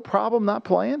 you have no problem not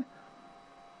playing?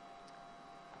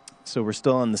 So we're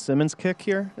still on the Simmons kick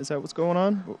here? Is that what's going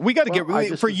on? We got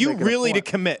to for you really to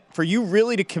commit,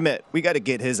 we got to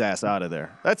get his ass out of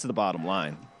there. That's the bottom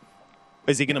line.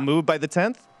 Is he going to move by the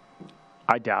 10th?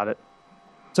 I doubt it.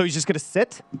 So he's just going to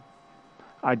sit?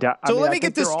 I doubt. So let me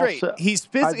get this straight. He's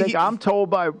physically. I'm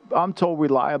told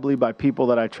reliably by people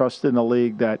that I trust in the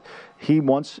league that he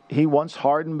wants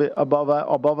Harden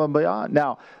above and beyond.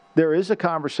 Now, there is a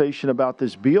conversation about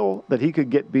this Beal, that he could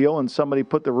get Beal, and somebody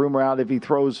put the rumor out if he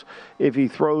throws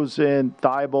in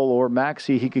Thibault or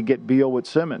Maxey, he could get Beal with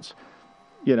Simmons.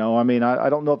 I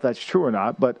don't know if that's true or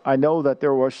not, but I know that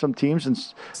there were some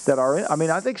teams that are in.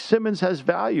 I think Simmons has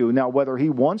value. Now, whether he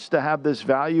wants to have this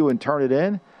value and turn it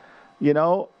in,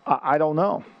 I don't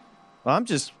know.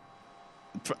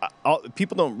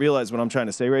 People don't realize what I'm trying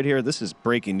to say right here. This is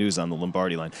breaking news on the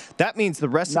Lombardi line. That means the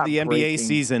rest of the NBA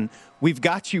season, we've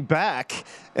got you back,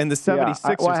 and the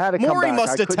 76ers. I had to come Maury back.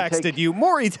 must have texted you.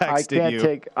 Maury texted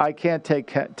you. I can't take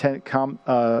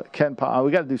Ken Pom.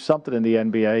 We got to do something in the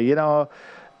NBA,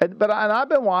 But I've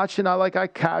been watching. I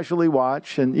casually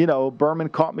watch, and Berman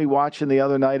caught me watching the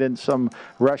other night in some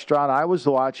restaurant. I was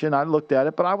watching. I looked at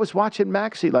it, but I was watching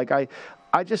Maxey.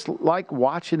 I just like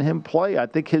watching him play. I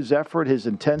think his effort, his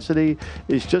intensity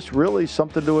is just really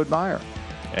something to admire.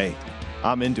 Hey,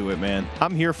 I'm into it, man.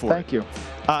 I'm here for it. Thank you.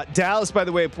 Dallas, by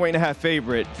the way, a 1.5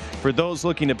 favorite. For those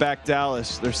looking to back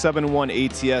Dallas, they're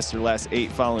 7-1 ATS, their last 8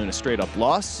 following a straight-up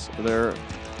loss. They're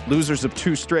losers of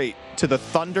 2 straight to the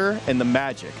Thunder and the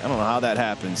Magic. I don't know how that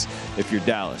happens if you're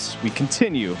Dallas. We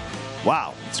continue.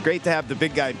 Wow, it's great to have the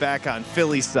big guy back on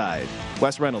Philly's side.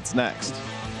 Wes Reynolds next.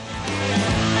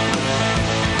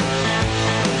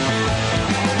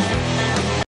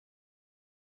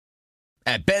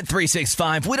 At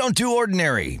Bet365, we don't do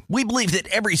ordinary. We believe that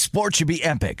every sport should be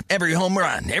epic. Every home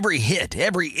run, every hit,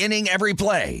 every inning, every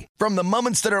play. From the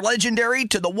moments that are legendary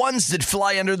to the ones that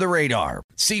fly under the radar.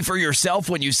 See for yourself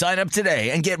when you sign up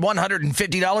today and get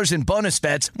 $150 in bonus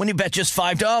bets when you bet just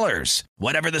 $5.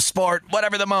 Whatever the sport,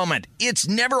 whatever the moment, it's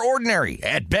never ordinary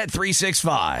at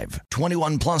Bet365.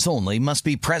 21 plus only. Must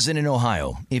be present in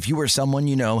Ohio. If you or someone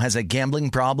you know has a gambling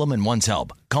problem and wants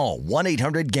help, call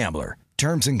 1-800-GAMBLER.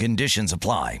 Terms and conditions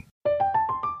apply.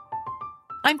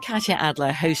 I'm Katya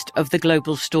Adler, host of The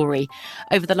Global Story.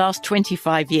 Over the last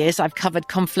 25 years, I've covered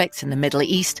conflicts in the Middle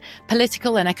East,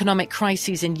 political and economic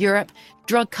crises in Europe,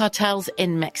 drug cartels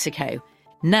in Mexico.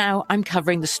 Now I'm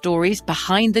covering the stories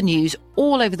behind the news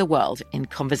all over the world in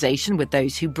conversation with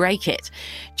those who break it.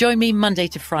 Join me Monday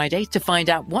to Friday to find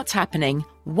out what's happening,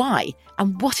 why,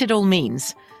 and what it all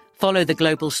means. Follow The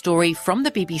Global Story from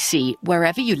the BBC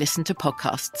wherever you listen to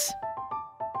podcasts.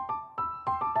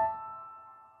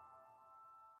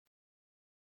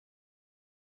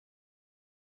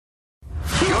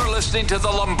 You're listening to the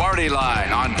Lombardi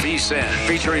Line on VSiN,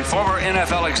 featuring former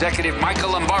NFL executive Michael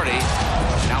Lombardi.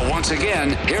 Now, once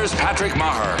again, here's Patrick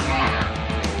Maher.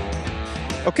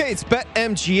 Okay, it's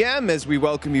BetMGM as we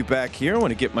welcome you back here. I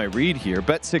want to get my read here.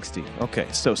 Bet60. Okay,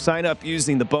 so sign up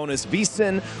using the bonus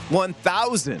VSiN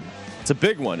 1000. It's a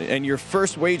big one, and your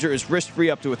first wager is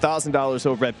risk-free up to $1,000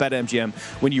 over at BetMGM.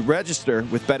 When you register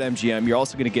with BetMGM, you're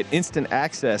also going to get instant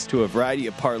access to a variety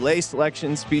of parlay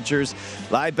selections, features,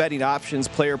 live betting options,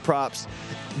 player props,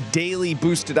 daily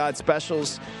boosted odds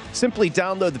specials. Simply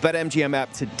download the BetMGM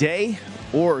app today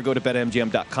or go to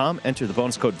BetMGM.com, enter the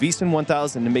bonus code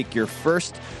VSiN1000 to make your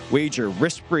first wager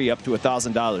risk-free up to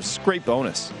 $1,000. It's a great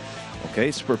bonus. Okay,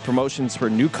 it's for promotions for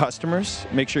new customers.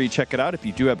 Make sure you check it out. If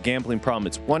you do have a gambling problem,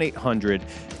 it's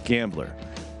 1-800-GAMBLER.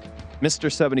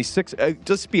 Mr. 76,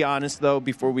 just be honest, though,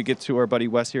 before we get to our buddy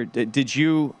Wes here. Did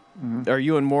you, are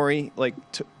you and Maury,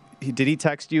 did he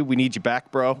text you, we need you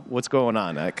back, bro? What's going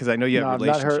on? Because I know you have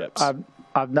relationships.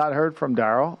 I've not heard from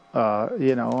Darryl.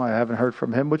 I haven't heard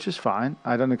from him, which is fine.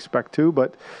 I don't expect to.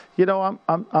 But,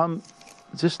 I'm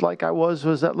just like I was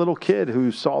that little kid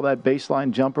who saw that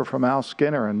baseline jumper from Al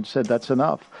Skinner and said, that's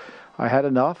enough. I had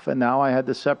enough, and now I had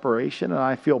the separation, and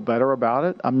I feel better about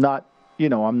it. I'm not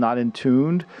in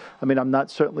tuned. I mean, I'm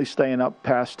not certainly staying up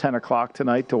past 10 o'clock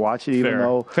tonight to watch it, even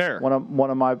though one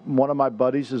of my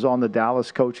buddies is on the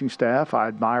Dallas coaching staff. I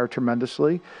admire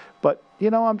tremendously. But,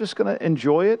 I'm just going to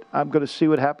enjoy it. I'm going to see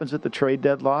what happens at the trade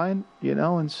deadline,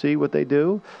 and see what they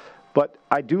do. But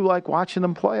I do like watching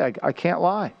them play. I can't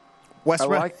lie. I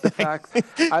like the fact.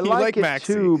 I like it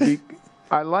too.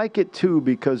 I like it too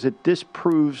because it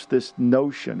disproves this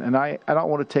notion, and I don't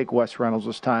want to take Wes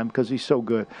Reynolds' time because he's so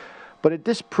good, but it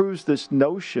disproves this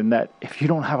notion that if you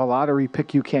don't have a lottery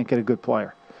pick, you can't get a good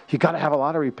player. You got to have a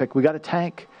lottery pick. We got to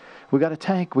tank.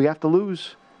 We have to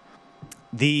lose.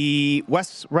 The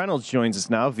Wes Reynolds joins us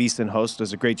now. VSiN host,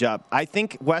 does a great job. I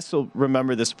think Wes will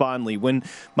remember this fondly. When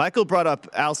Michael brought up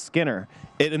Al Skinner,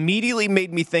 it immediately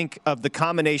made me think of the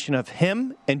combination of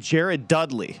him and Jared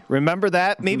Dudley. Remember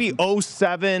that? Maybe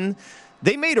 07.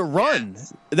 They made a run.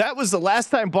 Yes. That was the last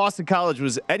time Boston College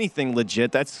was anything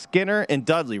legit. That's Skinner and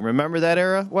Dudley. Remember that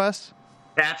era, Wes?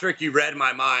 Patrick, you read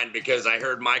my mind because I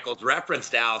heard Michael's reference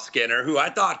to Al Skinner, who I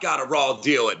thought got a raw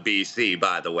deal at BC,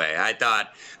 by the way. I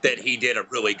thought that he did a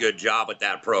really good job with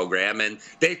that program, and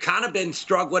they've kind of been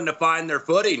struggling to find their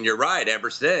footing, you're right, ever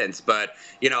since. But,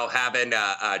 having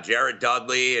Jared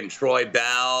Dudley and Troy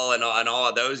Bell and all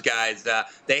of those guys,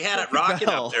 they had it rocking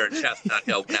up there in Chestnut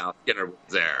Hill when Al Skinner was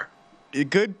there.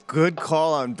 Good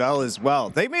call on Bell as well.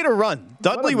 They made a run.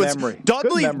 Dudley was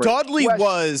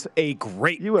a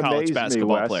great college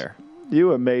basketball player.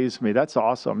 You amaze me. That's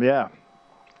awesome. Yeah.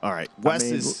 All right.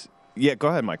 Go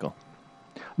ahead, Michael.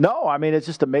 No, I mean, it's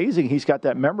just amazing. He's got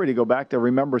that memory to go back to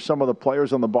remember some of the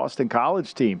players on the Boston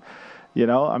College team. You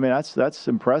know, I mean, that's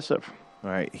impressive. All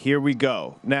right, here we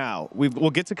go. Now, we'll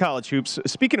get to college hoops.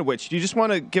 Speaking of which, do you just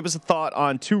want to give us a thought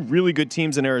on two really good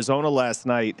teams in Arizona last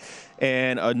night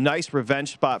and a nice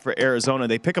revenge spot for Arizona?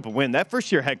 They pick up a win. That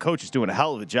first-year head coach is doing a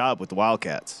hell of a job with the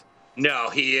Wildcats. No,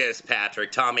 he is,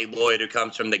 Patrick. Tommy Lloyd, who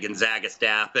comes from the Gonzaga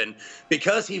staff. And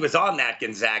because he was on that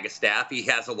Gonzaga staff, he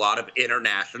has a lot of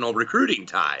international recruiting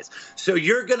ties. So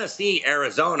you're going to see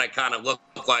Arizona kind of look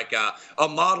like a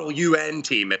model UN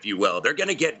team, if you will. They're going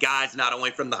to get guys not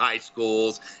only from the high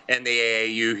schools and the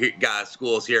AAU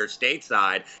schools here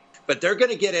stateside, but they're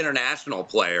going to get international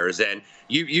players. And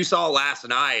you saw last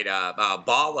night,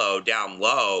 Ballo down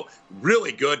low,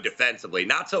 really good defensively.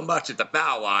 Not so much at the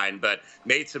foul line, but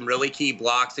made some really key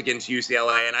blocks against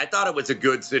UCLA. And I thought it was a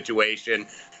good situation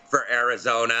for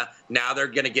Arizona. Now they're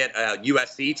going to get a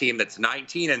USC team that's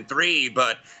 19-3,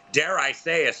 but dare I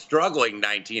say a struggling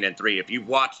 19-3. If you've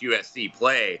watched USC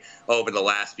play over the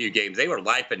last few games, they were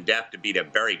life and death to beat a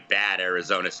very bad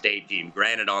Arizona State team,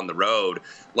 granted on the road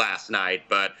last night.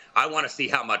 But I want to see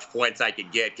how much points I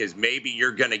could get, because maybe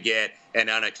you're going to get an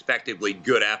unexpectedly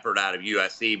good effort out of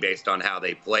USC based on how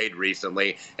they played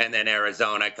recently. And then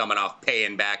Arizona coming off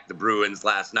paying back the Bruins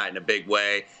last night in a big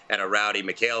way at a Rowdy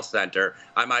McHale Center.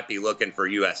 I might be looking for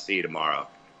USC tomorrow.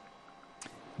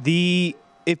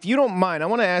 If you don't mind, I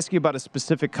want to ask you about a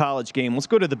specific college game. Let's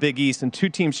go to the Big East, and two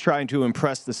teams trying to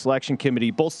impress the selection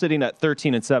committee, both sitting at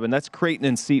 13-7. That's Creighton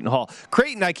and Seton Hall.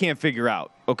 Creighton I can't figure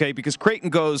out, okay, because Creighton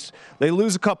they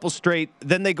lose a couple straight,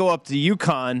 then they go up to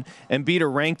UConn and beat a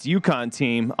ranked UConn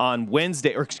team on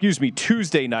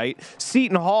Tuesday night.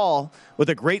 Seton Hall with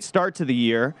a great start to the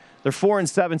year. They're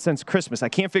 4-7 since Christmas. I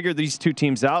can't figure these two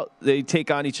teams out. They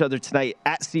take on each other tonight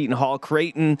at Seton Hall.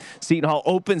 Seton Hall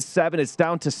opens 7. It's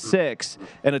down to 6,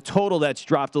 and a total that's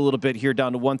dropped a little bit here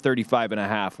down to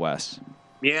 135.5, Wes.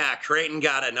 Yeah, Creighton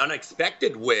got an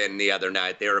unexpected win the other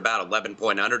night. They were about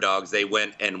 11-point underdogs. They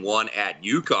went and won at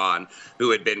UConn,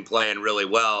 who had been playing really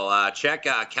well. Check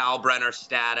Kalkbrenner's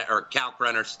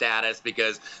status,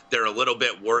 because they're a little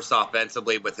bit worse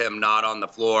offensively with him not on the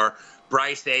floor.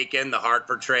 Bryce Aiken, the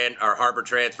Harbor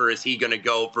transfer, is he going to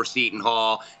go for Seton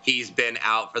Hall? He's been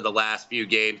out for the last few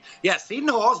games. Yeah, Seton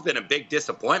Hall's been a big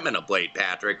disappointment of late,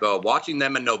 Patrick. Watching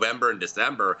them in November and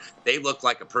December, they look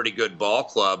like a pretty good ball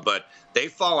club, but they've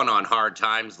fallen on hard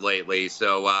times lately.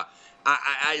 So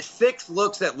 6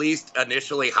 looks at least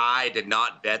initially high. I did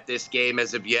not bet this game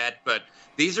as of yet, but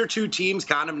these are two teams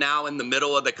kind of now in the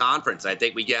middle of the conference. I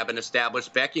think we have an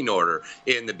established pecking order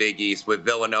in the Big East with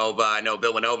Villanova. I know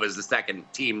Villanova is the second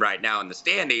team right now in the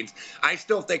standings. I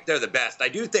still think they're the best. I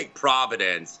do think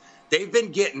Providence, they've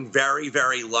been getting very,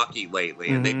 very lucky lately,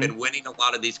 and they've been winning a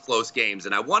lot of these close games.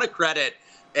 And I want to credit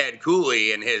Ed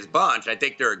Cooley and his bunch. I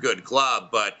think they're a good club,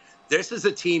 but this is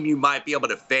a team you might be able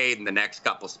to fade in the next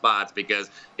couple spots, because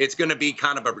it's going to be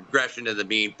kind of a regression to the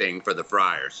mean thing for the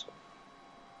Friars.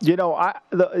 I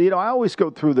always go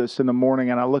through this in the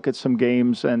morning, and I look at some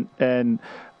games, and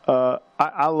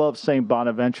I love St.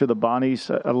 Bonaventure, the Bonnies.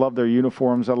 I love their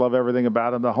uniforms. I love everything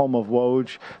about them. The home of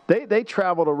Woj. They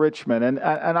travel to Richmond,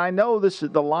 and I know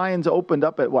the Lions opened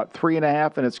up at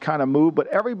 3.5, and it's kind of moved. But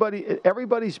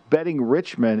everybody's betting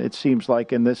Richmond, it seems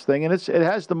like, in this thing, and it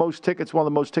has the most tickets, one of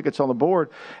the most tickets on the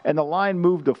board, and the line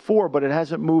moved to 4, but it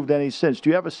hasn't moved any since. Do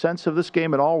you have a sense of this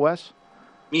game at all, Wes?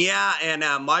 Yeah, and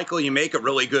Michael, you make a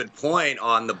really good point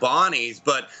on the Bonnies,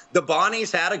 but the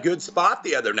Bonnies had a good spot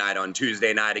the other night on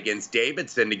Tuesday night against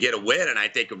Davidson to get a win, and I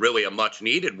think really a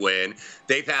much-needed win.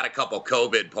 They've had a couple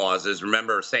COVID pauses.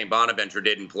 Remember, St. Bonaventure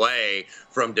didn't play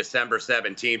from December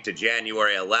 17th to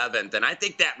January 11th, and I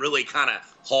think that really kind of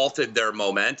halted their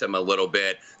momentum a little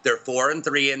bit. They're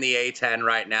 4-3 in the A-10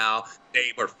 right now.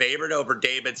 They were favored over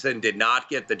Davidson, did not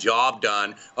get the job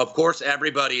done. Of course,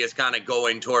 everybody is kind of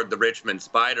going toward the Richmond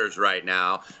Spiders right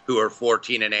now, who are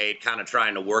 14-8, kind of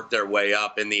trying to work their way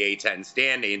up in the A-10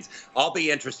 standings. I'll be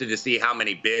interested to see how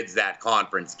many bids that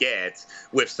conference gets.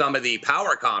 With some of the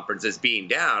power conferences being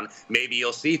down, maybe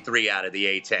you'll see 3 out of the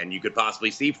A-10. You could possibly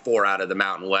see 4 out of the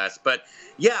Mountain West. But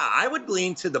Yeah, I would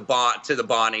lean to the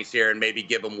Bonnies here and maybe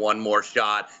give them one more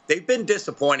shot. They've been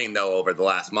disappointing, though, over the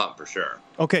last month for sure.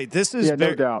 Okay, this is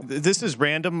no doubt. This is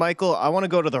random, Michael. I want to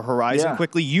go to the Horizon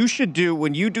quickly. You should do,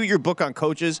 when you do your book on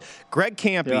coaches, Greg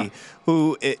Kampe,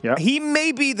 he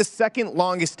may be the second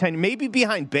longest tenure, maybe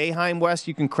behind Boeheim, West,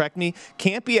 you can correct me.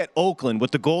 Kampe at Oakland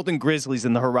with the Golden Grizzlies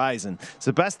in the Horizon. It's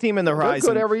the best team in the Horizon.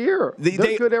 They're good every year.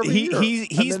 They're good every year.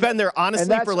 He's been there,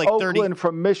 honestly, for like 30 years. Oakland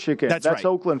from Michigan. That's right.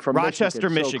 Oakland from Rochester,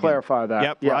 Michigan. So clarify that.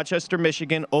 Yep, Rochester,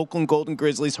 Michigan, Oakland Golden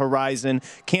Grizzlies, Horizon.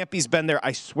 Kampe's been there,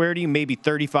 I swear to you, maybe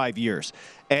 35 years.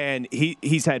 And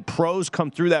he's had pros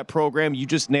come through that program. You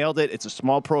just nailed it. It's a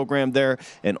small program there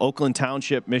in Oakland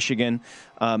Township, Michigan.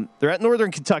 They're at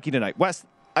Northern Kentucky tonight. Wes,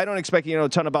 I don't expect you to know a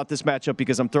ton about this matchup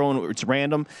because it's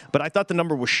random, but I thought the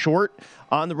number was short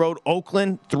on the road.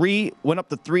 Oakland, 3, went up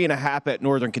to 3.5 at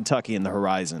Northern Kentucky in the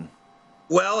Horizon.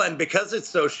 Well, and because it's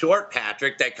so short,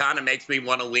 Patrick, that kind of makes me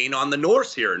want to lean on the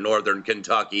Norse here in Northern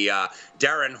Kentucky.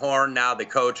 Darren Horn, now the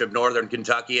coach of Northern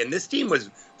Kentucky, and this team was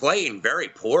playing very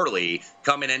poorly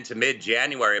coming into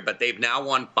mid-January, but they've now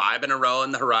won 5 in a row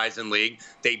in the Horizon League.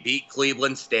 They beat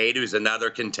Cleveland State, who's another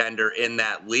contender in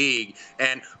that league.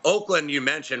 And Oakland, you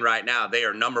mentioned right now, they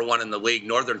are number 1 in the league.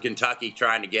 Northern Kentucky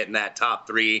trying to get in that top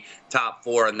 3, top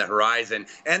 4 in the Horizon.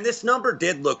 And this number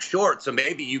did look short, so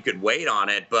maybe you could wait on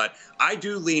it. But I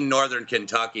do lean Northern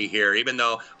Kentucky here, even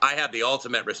though I have the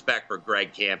ultimate respect for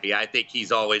Greg Kampe. I think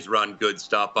he's always run good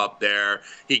stuff up there.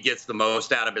 He gets the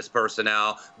most out of his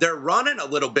personnel. They're running a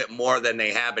little bit more than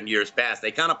they have in years past.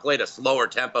 They kind of played a slower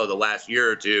tempo the last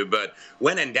year or two, but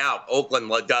when in doubt,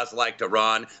 Oakland does like to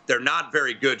run. They're not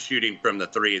very good shooting from the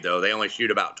 3, though. They only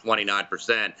shoot about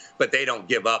 29%, but they don't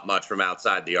give up much from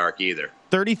outside the arc either.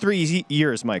 33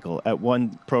 years, Michael, at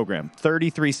one program.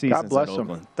 33 seasons God bless at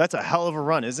Oakland. him. That's a hell of a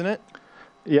run, isn't it?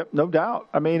 Yep, no doubt.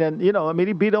 I mean,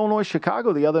 he beat Illinois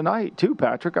Chicago the other night too,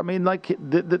 Patrick. I mean, like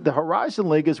the Horizon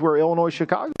League is where Illinois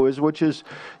Chicago is, which is,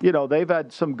 they've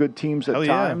had some good teams at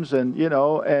times, and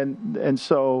and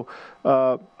so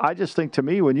I just think, to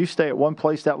me, when you stay at one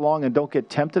place that long and don't get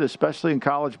tempted, especially in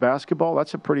college basketball,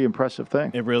 that's a pretty impressive thing.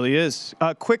 It really is.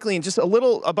 Quickly, in just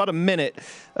about a minute,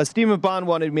 Stephen Bond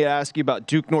wanted me to ask you about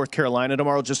Duke, North Carolina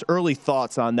tomorrow. Just early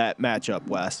thoughts on that matchup,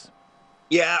 Wes.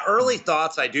 Yeah, early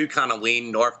thoughts, I do kind of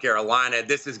lean North Carolina.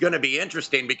 This is going to be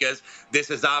interesting because this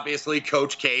is obviously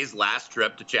Coach K's last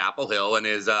trip to Chapel Hill and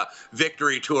his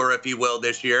victory tour, if you will,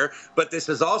 this year. But this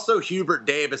is also Hubert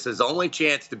Davis's only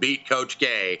chance to beat Coach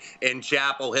K in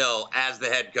Chapel Hill as the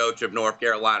head coach of North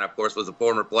Carolina. Of course, was a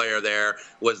former player there,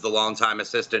 was the longtime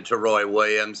assistant to Roy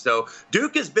Williams. So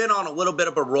Duke has been on a little bit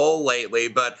of a roll lately,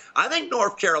 but I think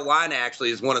North Carolina actually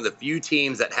is one of the few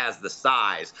teams that has the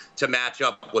size to match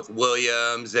up with Williams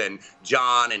and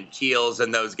John and Keels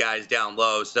and those guys down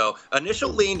low. So initial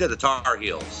lean to the Tar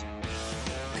Heels.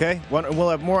 Okay,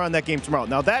 we'll have more on that game tomorrow.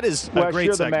 Now, that is a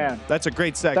great segment. Man. That's a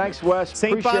great segment. Thanks, Wes.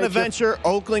 St. Bonaventure,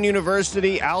 Oakland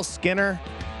University, Al Skinner,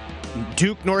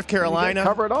 Duke, North Carolina.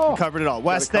 Covered it all. Covered it all.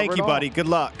 Wes, thank you, buddy. Good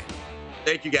luck.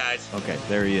 Thank you, guys. Okay,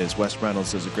 there he is. Wes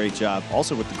Reynolds does a great job.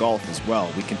 Also with the golf as well.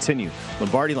 We continue.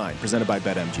 Lombardi Line, presented by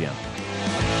BetMGM.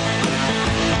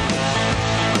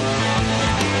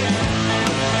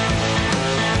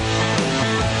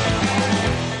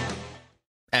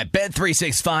 At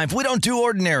Bet365, we don't do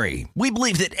ordinary. We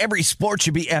believe that every sport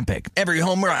should be epic. Every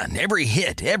home run, every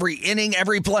hit, every inning,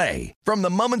 every play. From the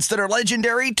moments that are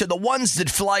legendary to the ones that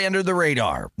fly under the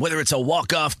radar. Whether it's a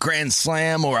walk-off grand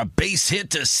slam or a base hit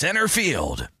to center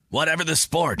field. Whatever the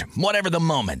sport, whatever the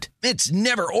moment. It's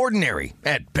never ordinary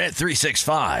at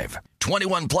Bet365.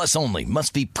 21 plus only.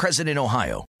 Must be present in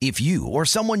Ohio. If you or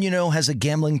someone you know has a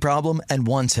gambling problem and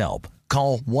wants help,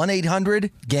 call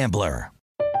 1-800-GAMBLER.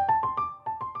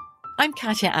 I'm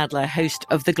Katya Adler, host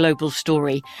of The Global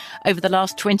Story. Over the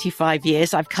last 25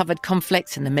 years, I've covered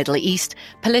conflicts in the Middle East,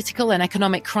 political and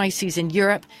economic crises in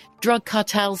Europe, drug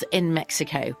cartels in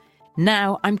Mexico.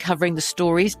 Now I'm covering the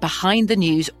stories behind the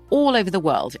news all over the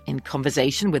world in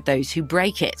conversation with those who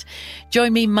break it.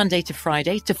 Join me Monday to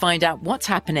Friday to find out what's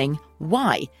happening,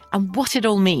 why, and what it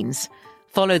all means.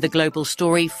 Follow The Global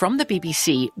Story from the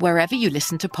BBC wherever you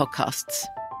listen to podcasts.